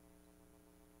ago,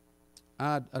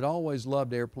 I'd always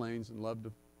loved airplanes and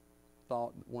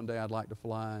thought one day I'd like to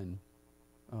fly, and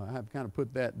I have kind of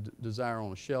put that desire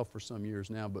on a shelf for some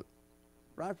years now. But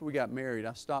right after we got married,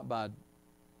 I stopped by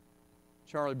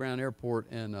Charlie Brown Airport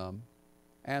and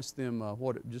asked them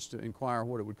just to inquire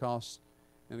what it would cost.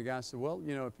 And the guy said, well,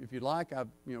 you know, if you'd like,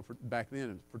 back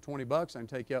then, for $20, I can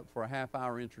take you up for a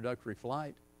half-hour introductory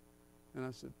flight. And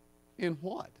I said, in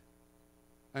what?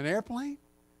 An airplane?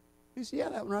 He said, yeah,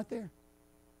 that one right there.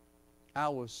 I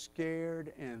was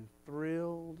scared and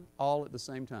thrilled all at the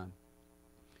same time.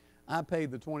 I paid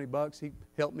the $20. He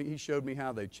helped me. He showed me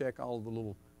how they check all the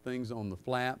little things on the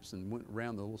flaps and went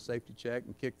around the little safety check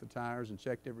and kicked the tires and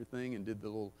checked everything and did the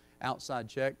little outside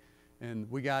check.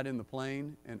 And we got in the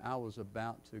plane, and I was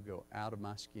about to go out of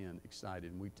my skin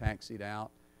excited. And we taxied out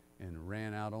and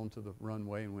ran out onto the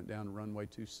runway and went down to runway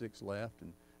 26 left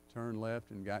and turned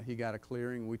left, and he got a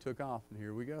clearing, and we took off, and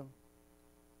here we go.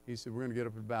 He said, we're going to get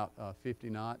up at about 50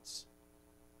 knots.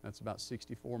 That's about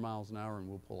 64 miles an hour, and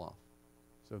we'll pull off.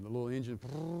 So the little engine,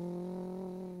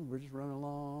 we're just running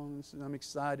along. I'm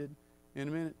excited. In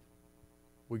a minute,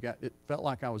 it felt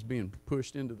like I was being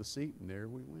pushed into the seat, and there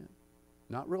we went.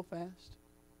 Not real fast.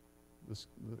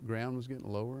 The ground was getting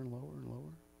lower and lower and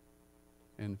lower.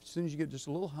 And as soon as you get just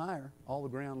a little higher, all the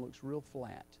ground looks real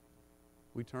flat.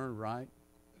 We turned right,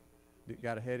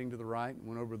 got a heading to the right, and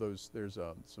went over there's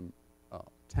some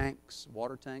tanks,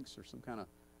 water tanks, or some kind of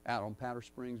out on Powder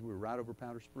Springs. We were right over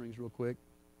Powder Springs real quick.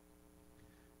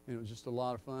 And it was just a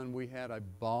lot of fun. We had a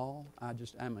ball.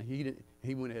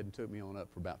 He went ahead and took me on up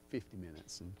for about 50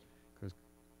 minutes, and because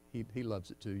he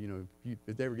loves it too. You know, if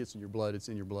it ever gets in your blood, it's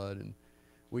in your blood. And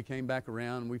we came back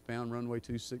around, and we found runway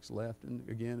 26 left, and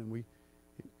we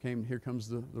came. Here comes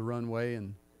the runway,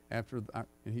 and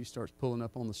and he starts pulling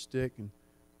up on the stick and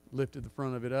lifted the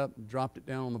front of it up and dropped it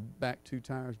down on the back 2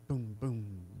 tires. Boom, boom,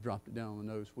 dropped it down on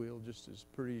the nose wheel, just as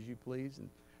pretty as you please, and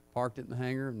parked it in the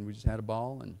hangar, and we just had a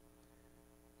ball. And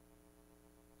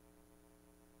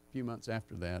a few months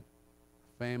after that,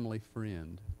 family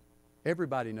friend.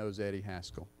 Everybody knows Eddie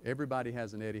Haskell. Everybody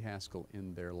has an Eddie Haskell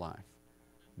in their life.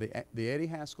 The Eddie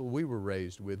Haskell we were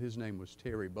raised with, his name was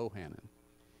Terry Bohannon.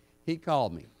 He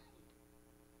called me.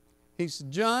 He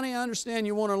said, Johnny, I understand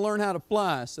you want to learn how to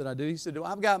fly. I said, I do. He said,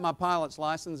 well, I've got my pilot's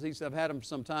license. He said, I've had them for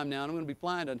some time now, and I'm going to be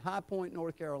flying to High Point,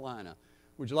 North Carolina.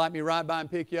 Would you like me to ride by and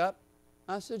pick you up?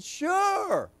 I said,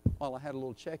 sure. Well, I had a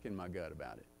little check in my gut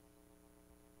about it.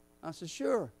 I said,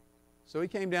 sure. So he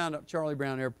came down to Charlie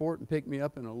Brown Airport and picked me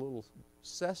up in a little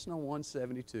Cessna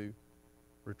 172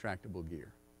 retractable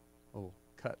gear. Oh,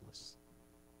 Cutlass.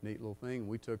 Neat little thing.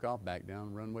 We took off back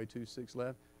down runway 26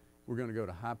 left. We're going to go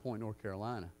to High Point, North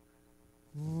Carolina.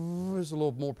 It was a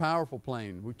little more powerful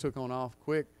plane. We took on off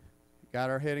quick, got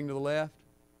our heading to the left.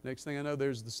 Next thing I know,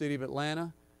 there's the city of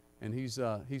Atlanta, and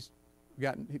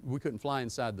we couldn't fly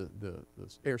inside the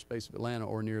airspace of Atlanta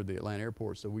or near the Atlanta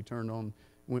airport, so we turned on,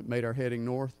 made our heading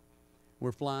north.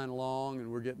 We're flying along, and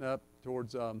we're getting up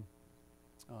towards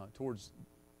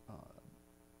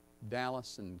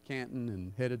Dallas and Canton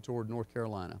and headed toward North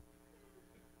Carolina.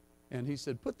 And he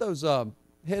said, put those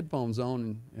headphones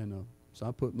on, and so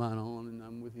I put mine on, and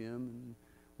I'm with him, and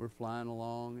we're flying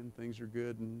along, and things are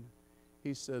good. And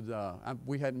he said,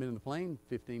 we hadn't been in the plane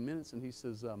 15 minutes, and he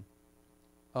says,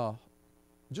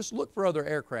 just look for other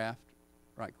aircraft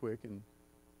right quick,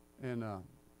 and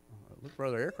look for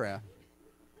other aircraft.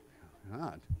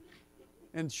 God.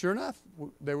 And sure enough,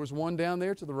 there was one down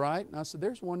there to the right, and I said,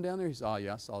 there's one down there. He said, oh,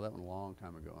 yeah, I saw that one a long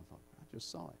time ago. I thought, I just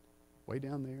saw it. Way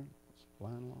down there, it's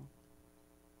flying along.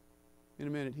 In a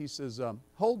minute, he says,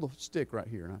 hold the stick right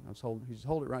here. And he said,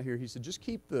 hold it right here. He said, just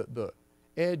keep the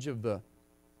edge of the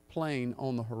plane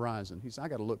on the horizon. He said, I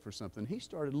got to look for something. He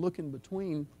started looking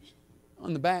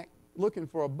on the back, looking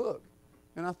for a book.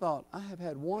 And I thought, I have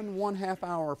had one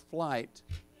half-hour flight,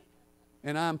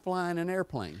 and I'm flying an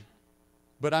airplane.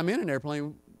 But I'm in an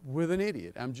airplane with an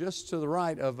idiot. I'm just to the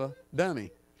right of a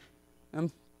dummy.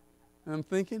 I'm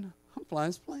thinking, I'm flying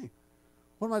this plane.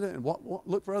 What am I doing?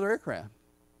 Look for other aircraft.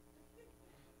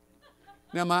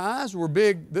 Now, my eyes were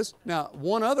big. Now,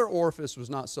 one other orifice was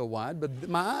not so wide, but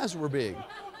my eyes were big.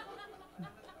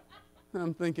 And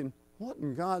I'm thinking, what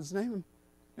in God's name?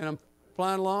 And I'm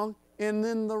flying along, and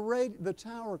then the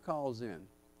tower calls in.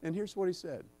 And here's what he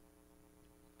said.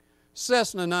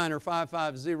 Cessna 9er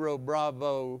 550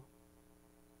 Bravo.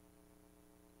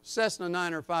 Cessna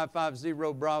 9er 550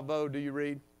 Bravo, do you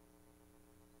read?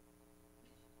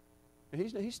 And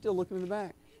he's still looking in the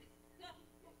back.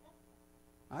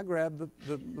 I grabbed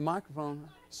the microphone.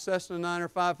 Cessna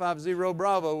 9er 550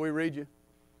 Bravo, we read you.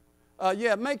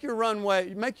 Yeah, make your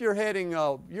runway, make your heading,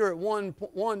 you're at 010,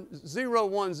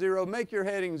 make your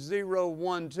heading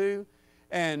 012,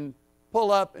 and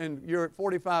pull up, and you're at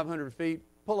 4,500 feet.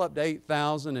 Pull up to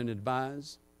 8,000 and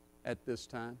advise at this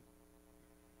time.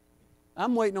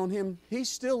 I'm waiting on him. He's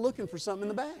still looking for something in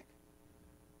the back.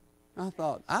 I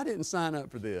thought, I didn't sign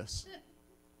up for this.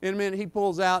 In a minute, he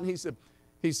pulls out, and he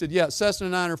said, yeah, Cessna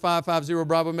 9er 550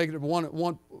 Bravo, make it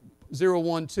 012.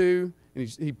 And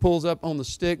he pulls up on the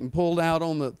stick and pulled out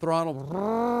on the throttle.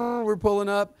 We're pulling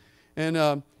up,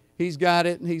 and he's got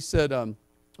it. And he said,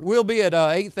 we'll be at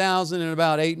 8,000 in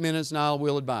about 8 minutes, and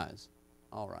we'll advise.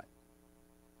 All right.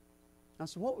 I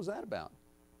said, what was that about?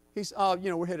 He said,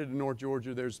 we're headed to North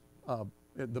Georgia. There's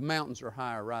the mountains are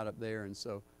higher right up there, and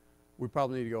so we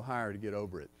probably need to go higher to get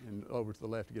over it and over to the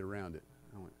left to get around it.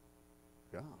 I went,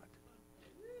 God.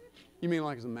 You mean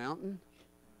like it's a mountain?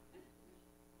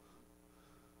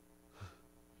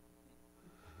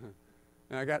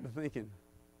 And I got to thinking,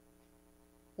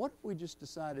 what if we just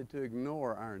decided to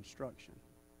ignore our instruction?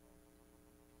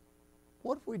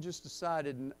 What if we just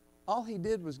decided, all he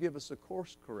did was give us a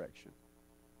course correction?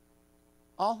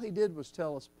 All he did was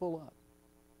tell us, pull up.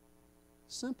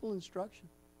 Simple instruction.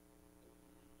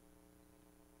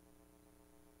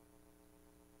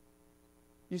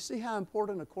 You see how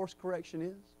important a course correction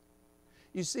is?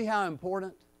 You see how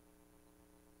important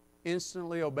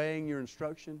instantly obeying your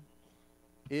instruction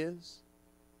is?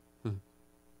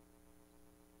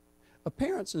 A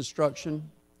parent's instruction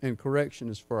and correction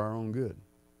is for our own good.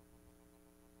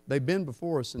 They've been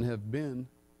before us and have been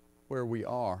where we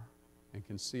are and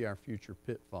can see our future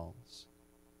pitfalls.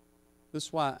 This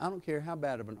is why I don't care how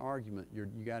bad of an argument you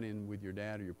got in with your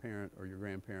dad or your parent or your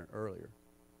grandparent earlier.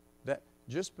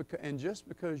 Just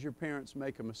because your parents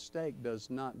make a mistake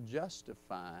does not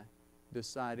justify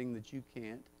deciding that you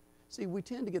can't. See, we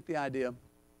tend to get the idea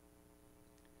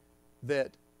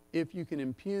that if you can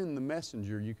impugn the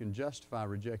messenger, you can justify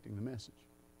rejecting the message.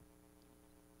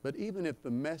 But even if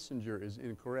the messenger is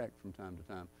incorrect from time to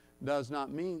time, does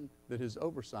not mean that his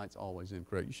oversight's always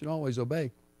incorrect. You should always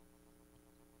obey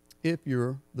if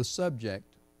you're the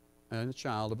subject and a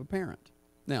child of a parent.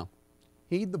 Now,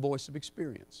 heed the voice of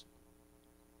experience.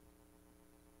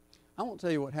 I won't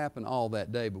tell you what happened all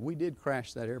that day, but we did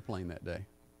crash that airplane that day.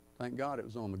 Thank God it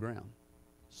was on the ground.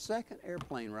 Second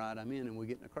airplane ride I'm in and we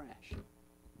get in a crash.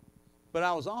 But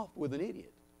I was off with an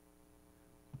idiot.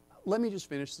 Let me just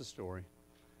finish the story.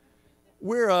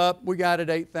 We're up. We got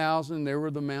it 8,000. There were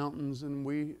the mountains, and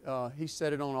he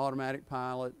set it on automatic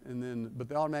pilot. But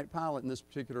the automatic pilot in this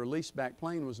particular leaseback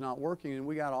plane was not working, and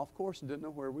we got off course and didn't know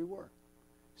where we were.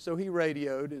 So he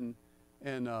radioed,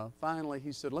 and finally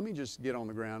he said, "Let me just get on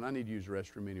the ground. I need to use the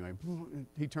restroom anyway."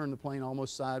 He turned the plane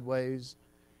almost sideways,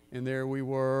 and there we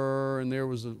were. And there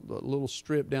was a little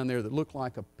strip down there that looked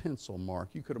like a pencil mark.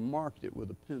 You could have marked it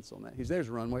with a pencil. There's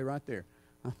a runway right there.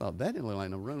 I thought, that didn't look like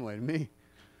no runway to me.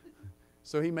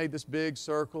 So he made this big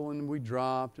circle, and we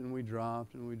dropped, and we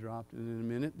dropped, and we dropped. And in a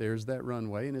minute, there's that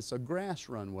runway, and it's a grass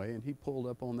runway. And he pulled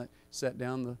up on that, sat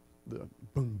down the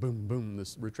boom, boom, boom,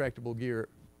 this retractable gear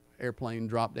airplane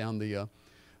dropped down the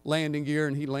landing gear,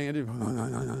 and he landed,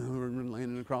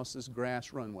 landing across this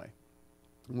grass runway.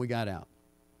 And we got out.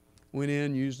 Went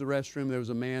in, used the restroom. There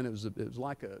was a man. It was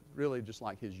like really just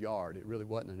like his yard. It really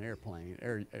wasn't an airplane.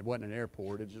 It wasn't an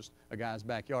airport. It was just a guy's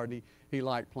backyard. And he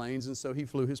liked planes, and so he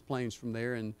flew his planes from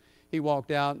there. And he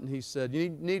walked out, and he said, "You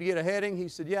need to get a heading?" He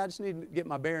said, "Yeah, I just need to get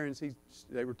my bearings."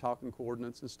 They were talking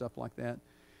coordinates and stuff like that.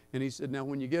 And he said, "Now,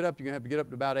 when you get up, you're going to have to get up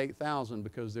to about 8,000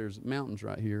 because there's mountains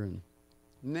right here." And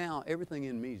now everything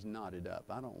in me is knotted up.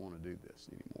 I don't want to do this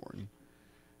anymore. And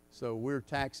so we're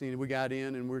taxiing. We got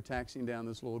in, and we're taxiing down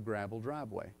this little gravel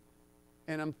driveway.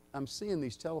 And I'm seeing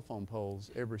these telephone poles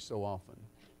every so often.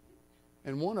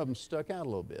 And one of them stuck out a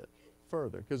little bit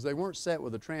further because they weren't set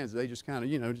with a transit. They just kind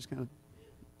of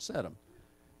set them.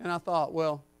 And I thought,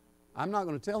 well, I'm not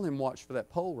going to tell him watch for that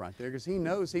pole right there because he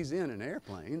knows he's in an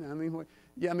airplane. I mean,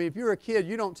 if you're a kid,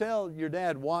 you don't tell your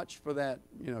dad watch for that,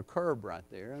 curb right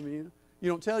there. I mean, you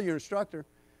don't tell your instructor.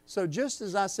 So just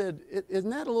as I said, "Isn't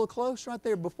that a little close right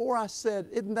there?" Before I said,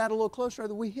 "Isn't that a little close right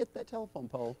there?" we hit that telephone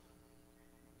pole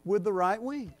with the right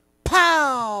wing.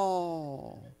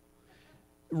 Pow!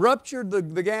 Ruptured the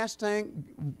gas tank,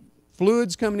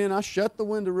 fluids coming in. I shut the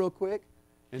window real quick,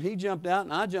 and he jumped out,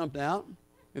 and I jumped out,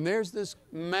 and there's this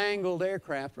mangled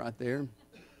aircraft right there.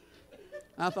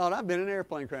 I thought, I've been in an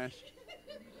airplane crash.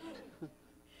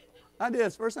 I did.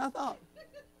 It's the first thing I thought.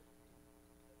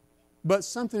 But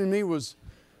something in me was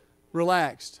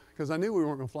relaxed because I knew we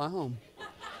weren't going to fly home.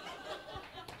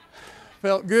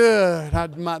 Felt good.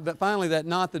 Finally, that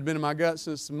knot that had been in my gut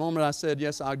since the moment I said,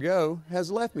 "Yes, I'll go," has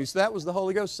left me. So that was the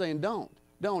Holy Ghost saying, don't.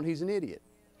 He's an idiot.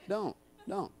 Don't.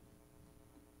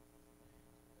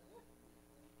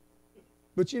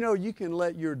 But you can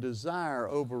let your desire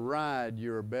override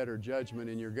your better judgment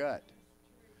in your gut.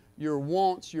 Your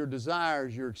wants, your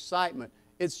desires, your excitement.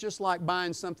 It's just like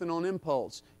buying something on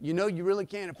impulse. You really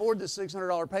can't afford this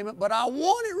 $600 payment, but I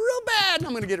want it real bad, and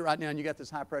I'm going to get it right now. And you got this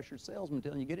high-pressure salesman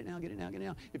telling you, "Get it now, get it now, get it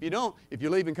now." If you don't, if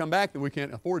you leave and come back, then we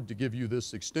can't afford to give you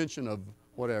this extension of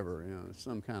whatever,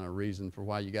 some kind of reason for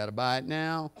why you got to buy it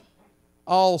now.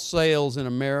 All sales in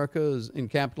America, in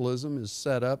capitalism, is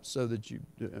set up so that you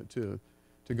to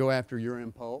go after your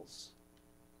impulse.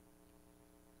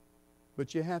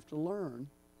 But you have to learn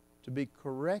to be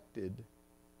corrected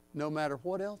no matter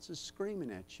what else is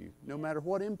screaming at you, no matter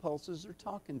what impulses are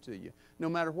talking to you, no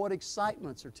matter what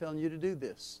excitements are telling you to do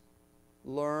this.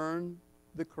 Learn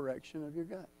the correction of your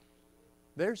gut.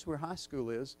 There's where high school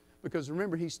is, because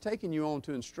remember, he's taking you on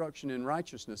to instruction in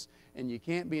righteousness, and you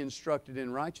can't be instructed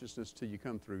in righteousness till you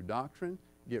come through doctrine,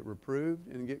 get reproved,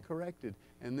 and get corrected.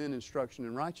 And then instruction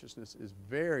in righteousness is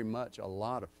very much a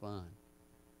lot of fun.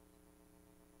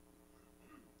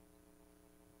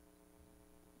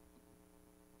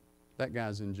 That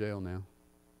guy's in jail now.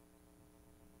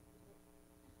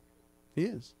 He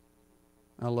is.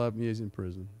 I love him. He's in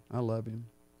prison. I love him.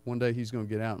 One day he's going to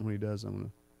get out, and when he does,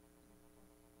 I'm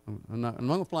not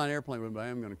going to fly an airplane with him, but I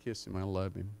am going to kiss him. I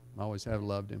love him. I always have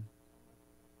loved him.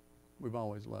 We've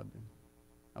always loved him.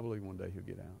 I believe one day he'll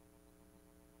get out.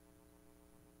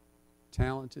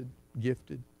 Talented,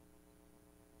 gifted.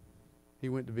 He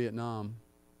went to Vietnam.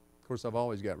 Of course, I've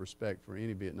always got respect for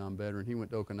any Vietnam veteran. He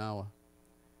went to Okinawa,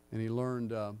 and he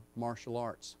learned martial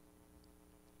arts.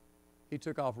 He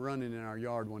took off running in our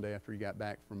yard one day after he got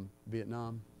back from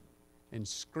Vietnam and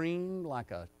screamed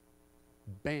like a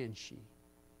banshee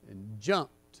and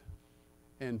jumped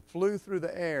and flew through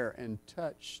the air and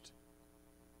touched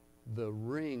the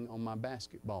ring on my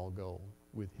basketball goal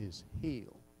with his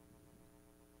heel.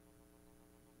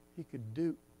 He could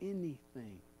do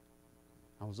anything.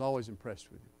 I was always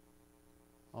impressed with him.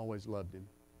 Always loved him.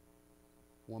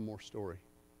 One more story.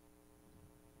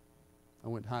 I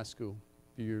went to high school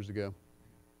a few years ago.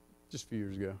 Just a few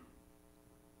years ago.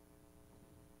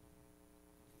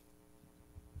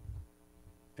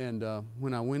 And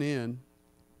when I went in,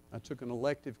 I took an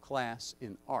elective class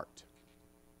in art.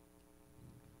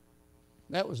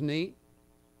 That was neat.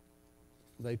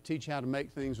 They teach how to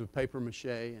make things with paper mache,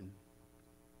 and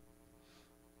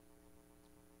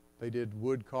they did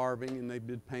wood carving, and they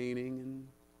did painting, and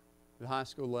at the high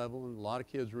school level, and a lot of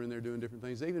kids were in there doing different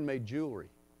things. They even made jewelry.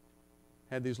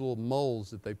 Had these little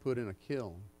molds that they put in a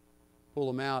kiln. Pull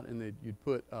them out, and you'd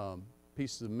put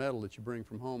pieces of metal that you bring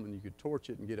from home, and you could torch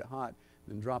it and get it hot,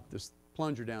 and then drop this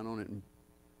plunger down on it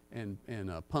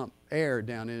and pump air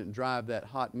down in it and drive that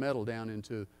hot metal down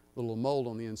into the little mold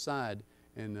on the inside,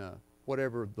 and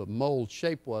whatever the mold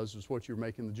shape was what you were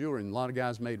making the jewelry. And a lot of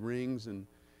guys made rings, and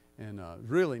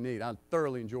really neat. I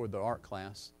thoroughly enjoyed the art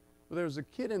class. But there was a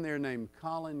kid in there named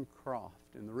Colin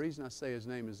Croft, and the reason I say his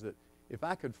name is that if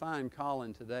I could find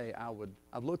Colin today, I would.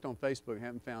 I've looked on Facebook,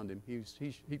 haven't found him.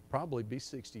 He'd probably be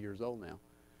 60 years old now.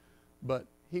 But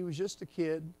he was just a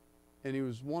kid, and he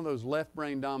was one of those left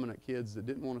brain dominant kids that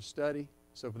didn't want to study.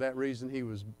 So for that reason, he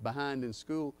was behind in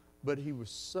school, but he was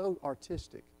so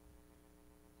artistic.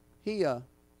 He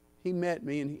met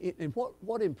me, and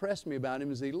what impressed me about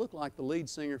him is he looked like the lead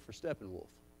singer for Steppenwolf.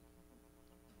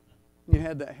 He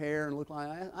had that hair and looked like,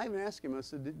 I even asked him, I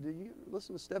said, did you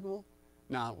listen to Steppenwolf?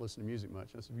 No, I don't listen to music much.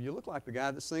 I said, well, you look like the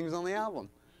guy that sings on the album.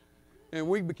 And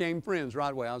we became friends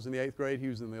right away. I was in the 8th grade, he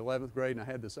was in the 11th grade, and I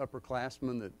had this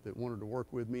upperclassman that wanted to work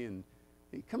with me. And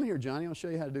he, come here, Johnny, I'll show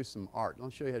you how to do some art. I'll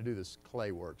show you how to do this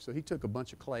clay work. So he took a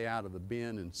bunch of clay out of the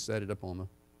bin and set it up on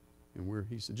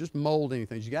he said, just mold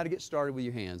anything. You got to get started with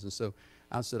your hands. And so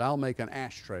I said, I'll make an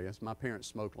ashtray. My parents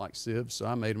smoked like sieves, so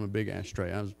I made them a big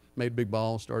ashtray. Made a big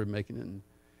ball, started making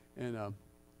it, and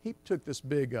he took this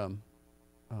big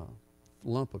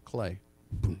lump of clay,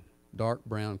 dark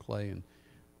brown clay, and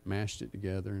mashed it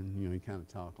together. And he kind of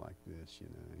talked like this,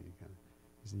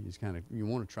 you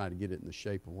want to try to get it in the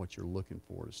shape of what you're looking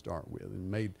for to start with,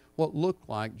 and made what looked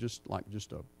like just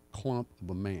a clump of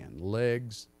a man,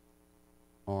 legs,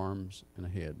 arms, and a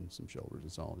head and some shoulders.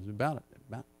 That's all. It's about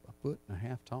a foot and a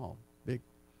half tall, big.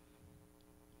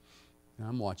 And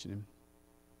I'm watching him,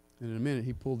 and in a minute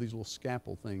he pulled these little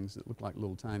scalpel things that looked like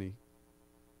little tiny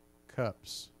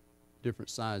cups,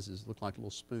 different sizes, looked like little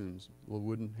spoons, a little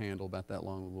wooden handle about that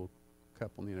long, a little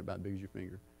cup on the end about as big as your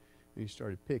finger. And he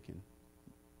started picking,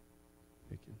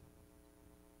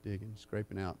 digging,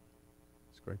 scraping out,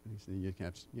 scraping. He said, you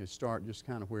have to start just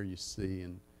kind of where you see.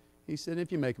 And he said,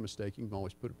 if you make a mistake, you can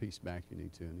always put a piece back if you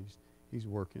need to. And he's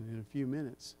working. In a few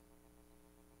minutes,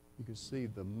 you can see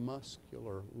the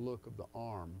muscular look of the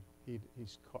arm.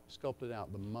 He's sculpted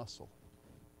out the muscle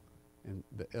and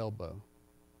the elbow.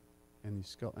 And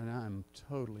I'm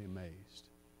totally amazed.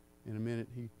 In a minute,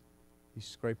 he's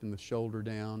scraping the shoulder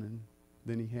down, and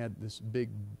then he had this big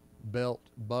belt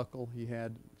buckle he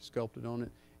had sculpted on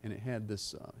it, and it had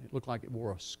this, it looked like it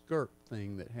wore a skirt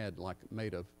thing that had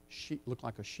looked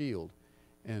like a shield,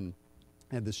 and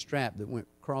had this strap that went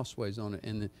crossways on it,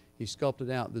 and he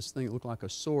sculpted out this thing that looked like a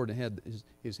sword, and had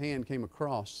his hand came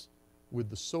across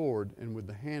with the sword and with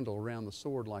the handle around the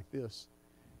sword like this.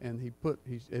 And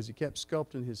as he kept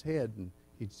sculpting his head, and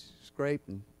he'd scrape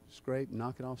and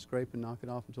knock it off, scrape and knock it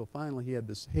off, until finally he had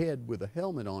this head with a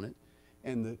helmet on it,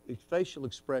 and the facial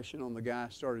expression on the guy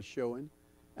started showing.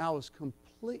 I was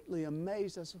completely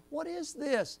amazed. I said, what is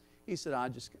this? He said, I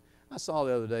saw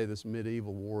the other day this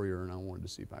medieval warrior, and I wanted to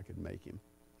see if I could make him.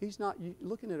 He's not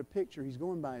looking at a picture, he's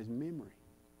going by his memory.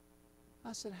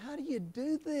 I said, how do you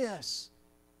do this?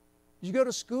 Did you go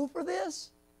to school for this?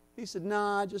 He said, no,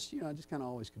 I just kind of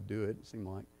always could do it, it seemed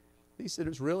like. He said,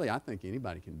 I think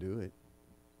anybody can do it.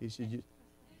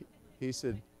 He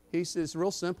said, it's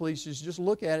real simple. He says, just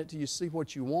look at it till you see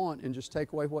what you want and just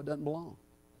take away what doesn't belong.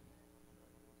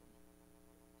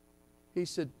 He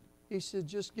said,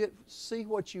 just see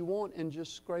what you want and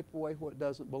just scrape away what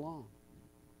doesn't belong.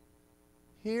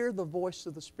 Hear the voice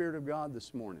of the Spirit of God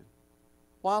this morning.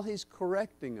 While He's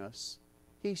correcting us,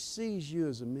 He sees you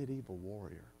as a medieval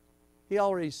warrior. He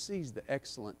already sees the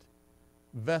excellent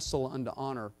vessel unto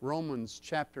honor. Romans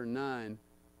chapter 9,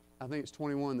 I think it's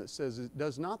 21, that says,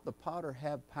 does not the potter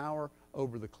have power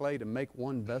over the clay to make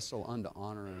one vessel unto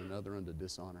honor and another unto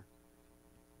dishonor?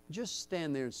 Just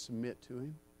stand there and submit to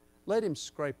Him. Let Him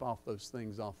scrape off those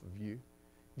things off of you.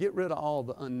 Get rid of all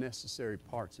the unnecessary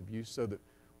parts of you, so that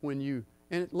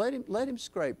let Him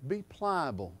scrape. Be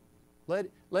pliable. Let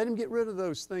Him get rid of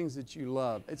those things that you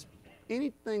love. It's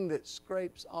anything that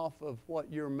scrapes off of what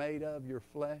you're made of, your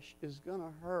flesh, is going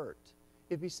to hurt.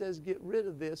 If He says, get rid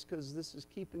of this because this is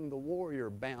keeping the warrior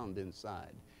bound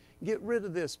inside. Get rid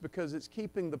of this because it's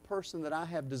keeping the person that I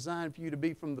have designed for you to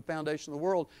be from the foundation of the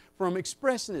world from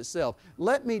expressing itself.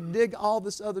 Let me dig all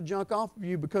this other junk off of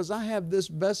you because I have this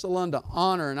vessel unto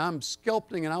honor and I'm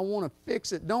sculpting and I want to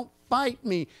fix it. Don't fight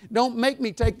me. Don't make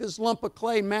me take this lump of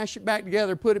clay, mash it back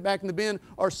together, put it back in the bin,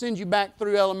 or send you back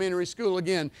through elementary school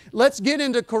again. Let's get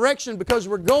into correction because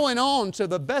we're going on to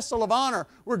the vessel of honor.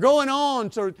 We're going on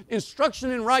to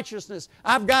instruction in righteousness.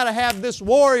 I've got to have this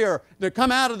warrior to come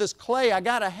out of this clay. I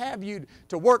got to have you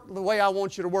to work the way I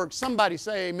want you to work. Somebody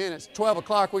say amen. It's 12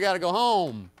 o'clock. We got to go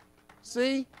home.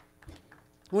 See?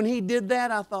 When he did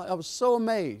that, I thought, I was so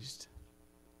amazed.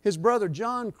 His brother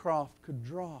John Croft could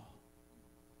draw.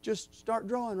 Just start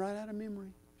drawing right out of memory.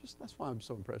 That's why I'm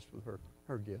so impressed with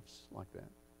her gifts like that.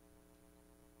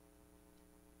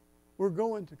 We're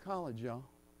going to college, y'all.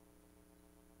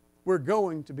 We're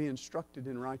going to be instructed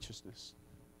in righteousness.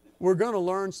 We're going to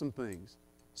learn some things.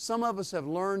 Some of us have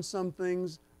learned some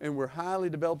things and we're highly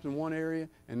developed in one area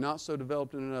and not so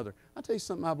developed in another. I'll tell you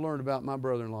something I've learned about my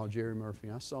brother-in-law, Jerry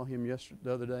Murphy. I saw him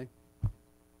the other day.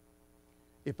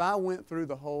 If I went through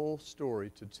the whole story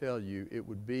to tell you, it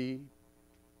would be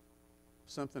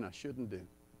something I shouldn't do.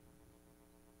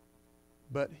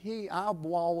 But I've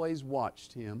always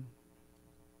watched him,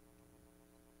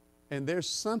 and there's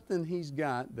something he's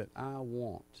got that I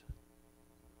want.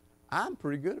 I'm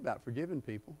pretty good about forgiving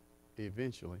people,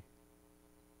 eventually.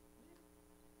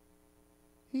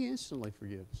 He instantly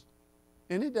forgives.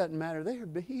 And it doesn't matter.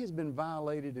 He has been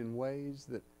violated in ways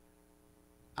that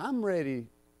I'm ready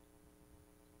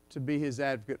to be his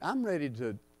advocate. I'm ready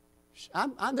to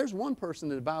there's one person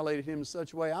that violated him in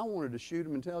such a way I wanted to shoot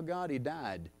him and tell God he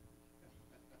died.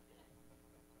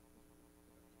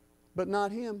 But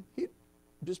not him. He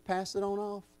just pass it on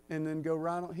off and then go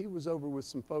right on. He was over with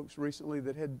some folks recently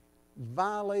that had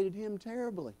violated him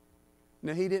terribly.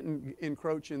 Now, he didn't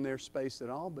encroach in their space at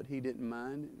all, but he didn't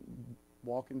mind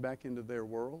walking back into their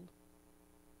world.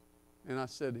 And I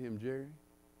said to him, Jerry,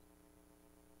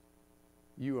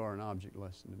 you are an object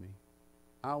lesson to me.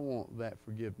 I want that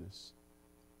forgiveness.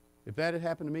 If that had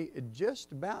happened to me,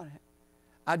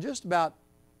 I just about,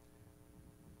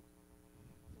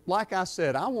 like I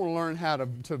said, I want to learn how to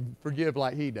forgive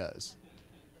like he does.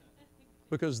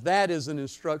 Because that is an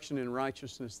instruction in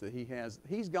righteousness that he has.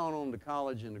 He's gone on to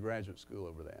college and to graduate school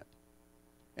over that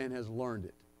and has learned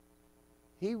it.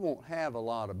 He won't have a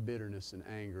lot of bitterness and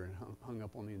anger and hung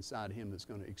up on the inside of him that's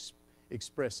going to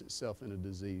express itself in a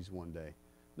disease one day.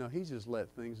 No, he just let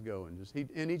things go and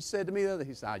he said to me the other,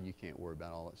 he said, you can't worry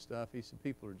about all that stuff. He said,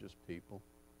 people are just people.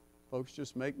 Folks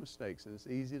just make mistakes, and it's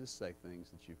easy to say things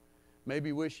that you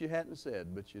maybe wish you hadn't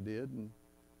said, but you did.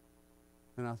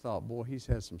 And I thought, boy, he's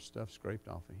had some stuff scraped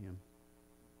off of him.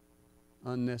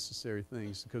 Unnecessary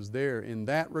things, because there, in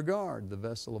that regard, the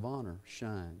vessel of honor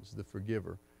shines, the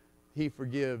forgiver. He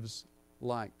forgives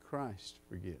like Christ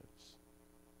forgives.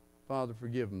 Father,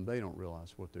 forgive them. They don't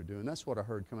realize what they're doing. That's what I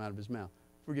heard come out of his mouth.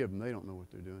 Forgive them. They don't know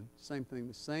what they're doing. Same thing.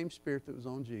 The same spirit that was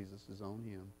on Jesus is on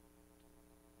him.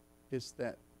 It's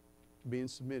that being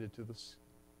submitted to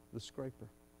the scraper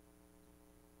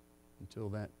until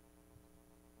that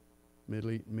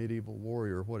medieval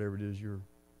warrior, whatever it is you're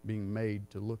being made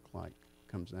to look like,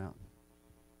 comes out.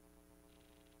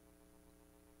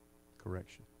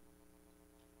 Correction.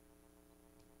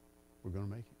 We're going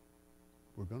to make it.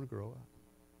 We're going to grow up.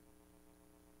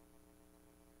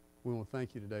 We want to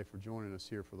thank you today for joining us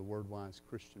here for the WordWise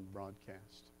Christian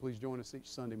broadcast. Please join us each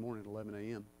Sunday morning at 11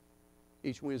 a.m.,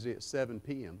 each Wednesday at 7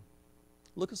 p.m.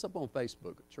 Look us up on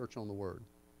Facebook at Church on the Word.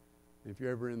 And if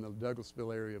you're ever in the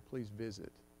Douglasville area, please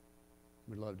visit.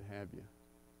 We'd love to have you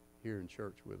here in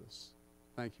church with us.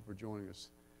 Thank you for joining us.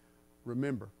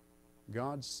 Remember,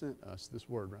 God sent us this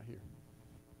word right here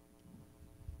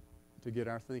to get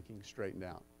our thinking straightened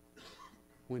out.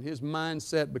 When His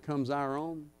mindset becomes our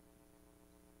own,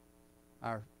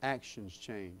 our actions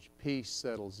change. Peace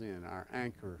settles in. Our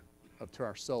anchor to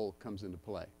our soul comes into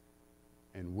play.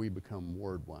 And we become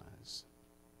word-wise.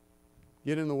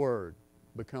 Get in the Word.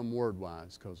 Become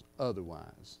word-wise, because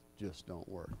otherwise just don't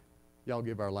work. Y'all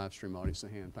give our live stream audience a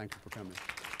hand. Thank you for coming.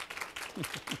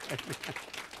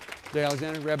 Jay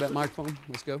Alexander, grab that microphone.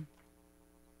 Let's go.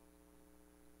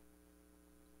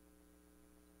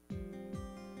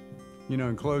 You know,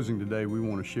 in closing today, we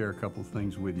want to share a couple of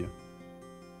things with you.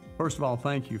 First of all,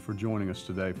 thank you for joining us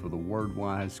today for the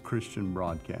WordWise Christian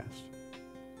broadcast.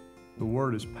 The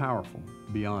Word is powerful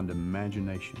beyond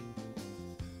imagination.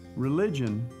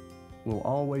 Religion will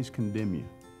always condemn you,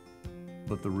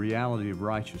 but the reality of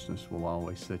righteousness will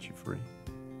always set you free.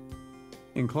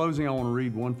 In closing, I want to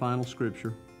read one final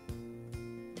scripture.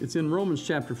 It's in Romans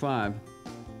chapter 5,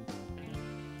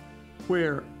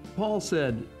 where Paul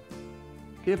said,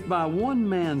 if by one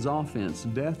man's offense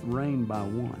death reigned by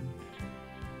one,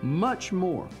 much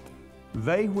more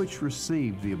they which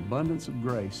receive the abundance of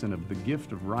grace and of the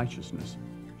gift of righteousness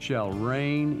shall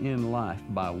reign in life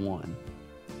by one,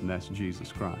 and that's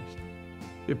Jesus Christ.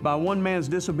 If by one man's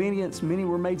disobedience many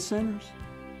were made sinners,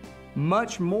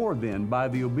 much more then by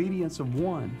the obedience of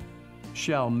one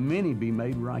shall many be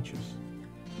made righteous.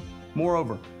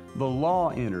 Moreover, the law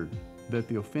entered that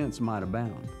the offense might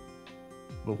abound.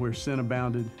 But where sin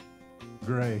abounded,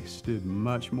 grace did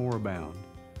much more abound,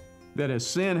 that as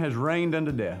sin has reigned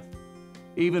unto death,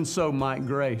 even so might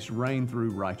grace reign through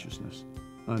righteousness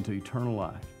unto eternal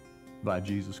life by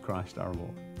Jesus Christ our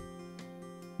Lord.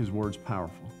 His word's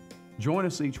powerful. Join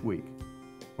us each week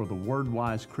for the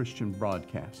Word-Wise Christian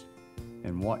broadcast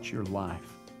and watch your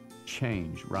life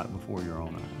change right before your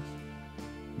own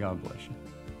eyes. God bless you.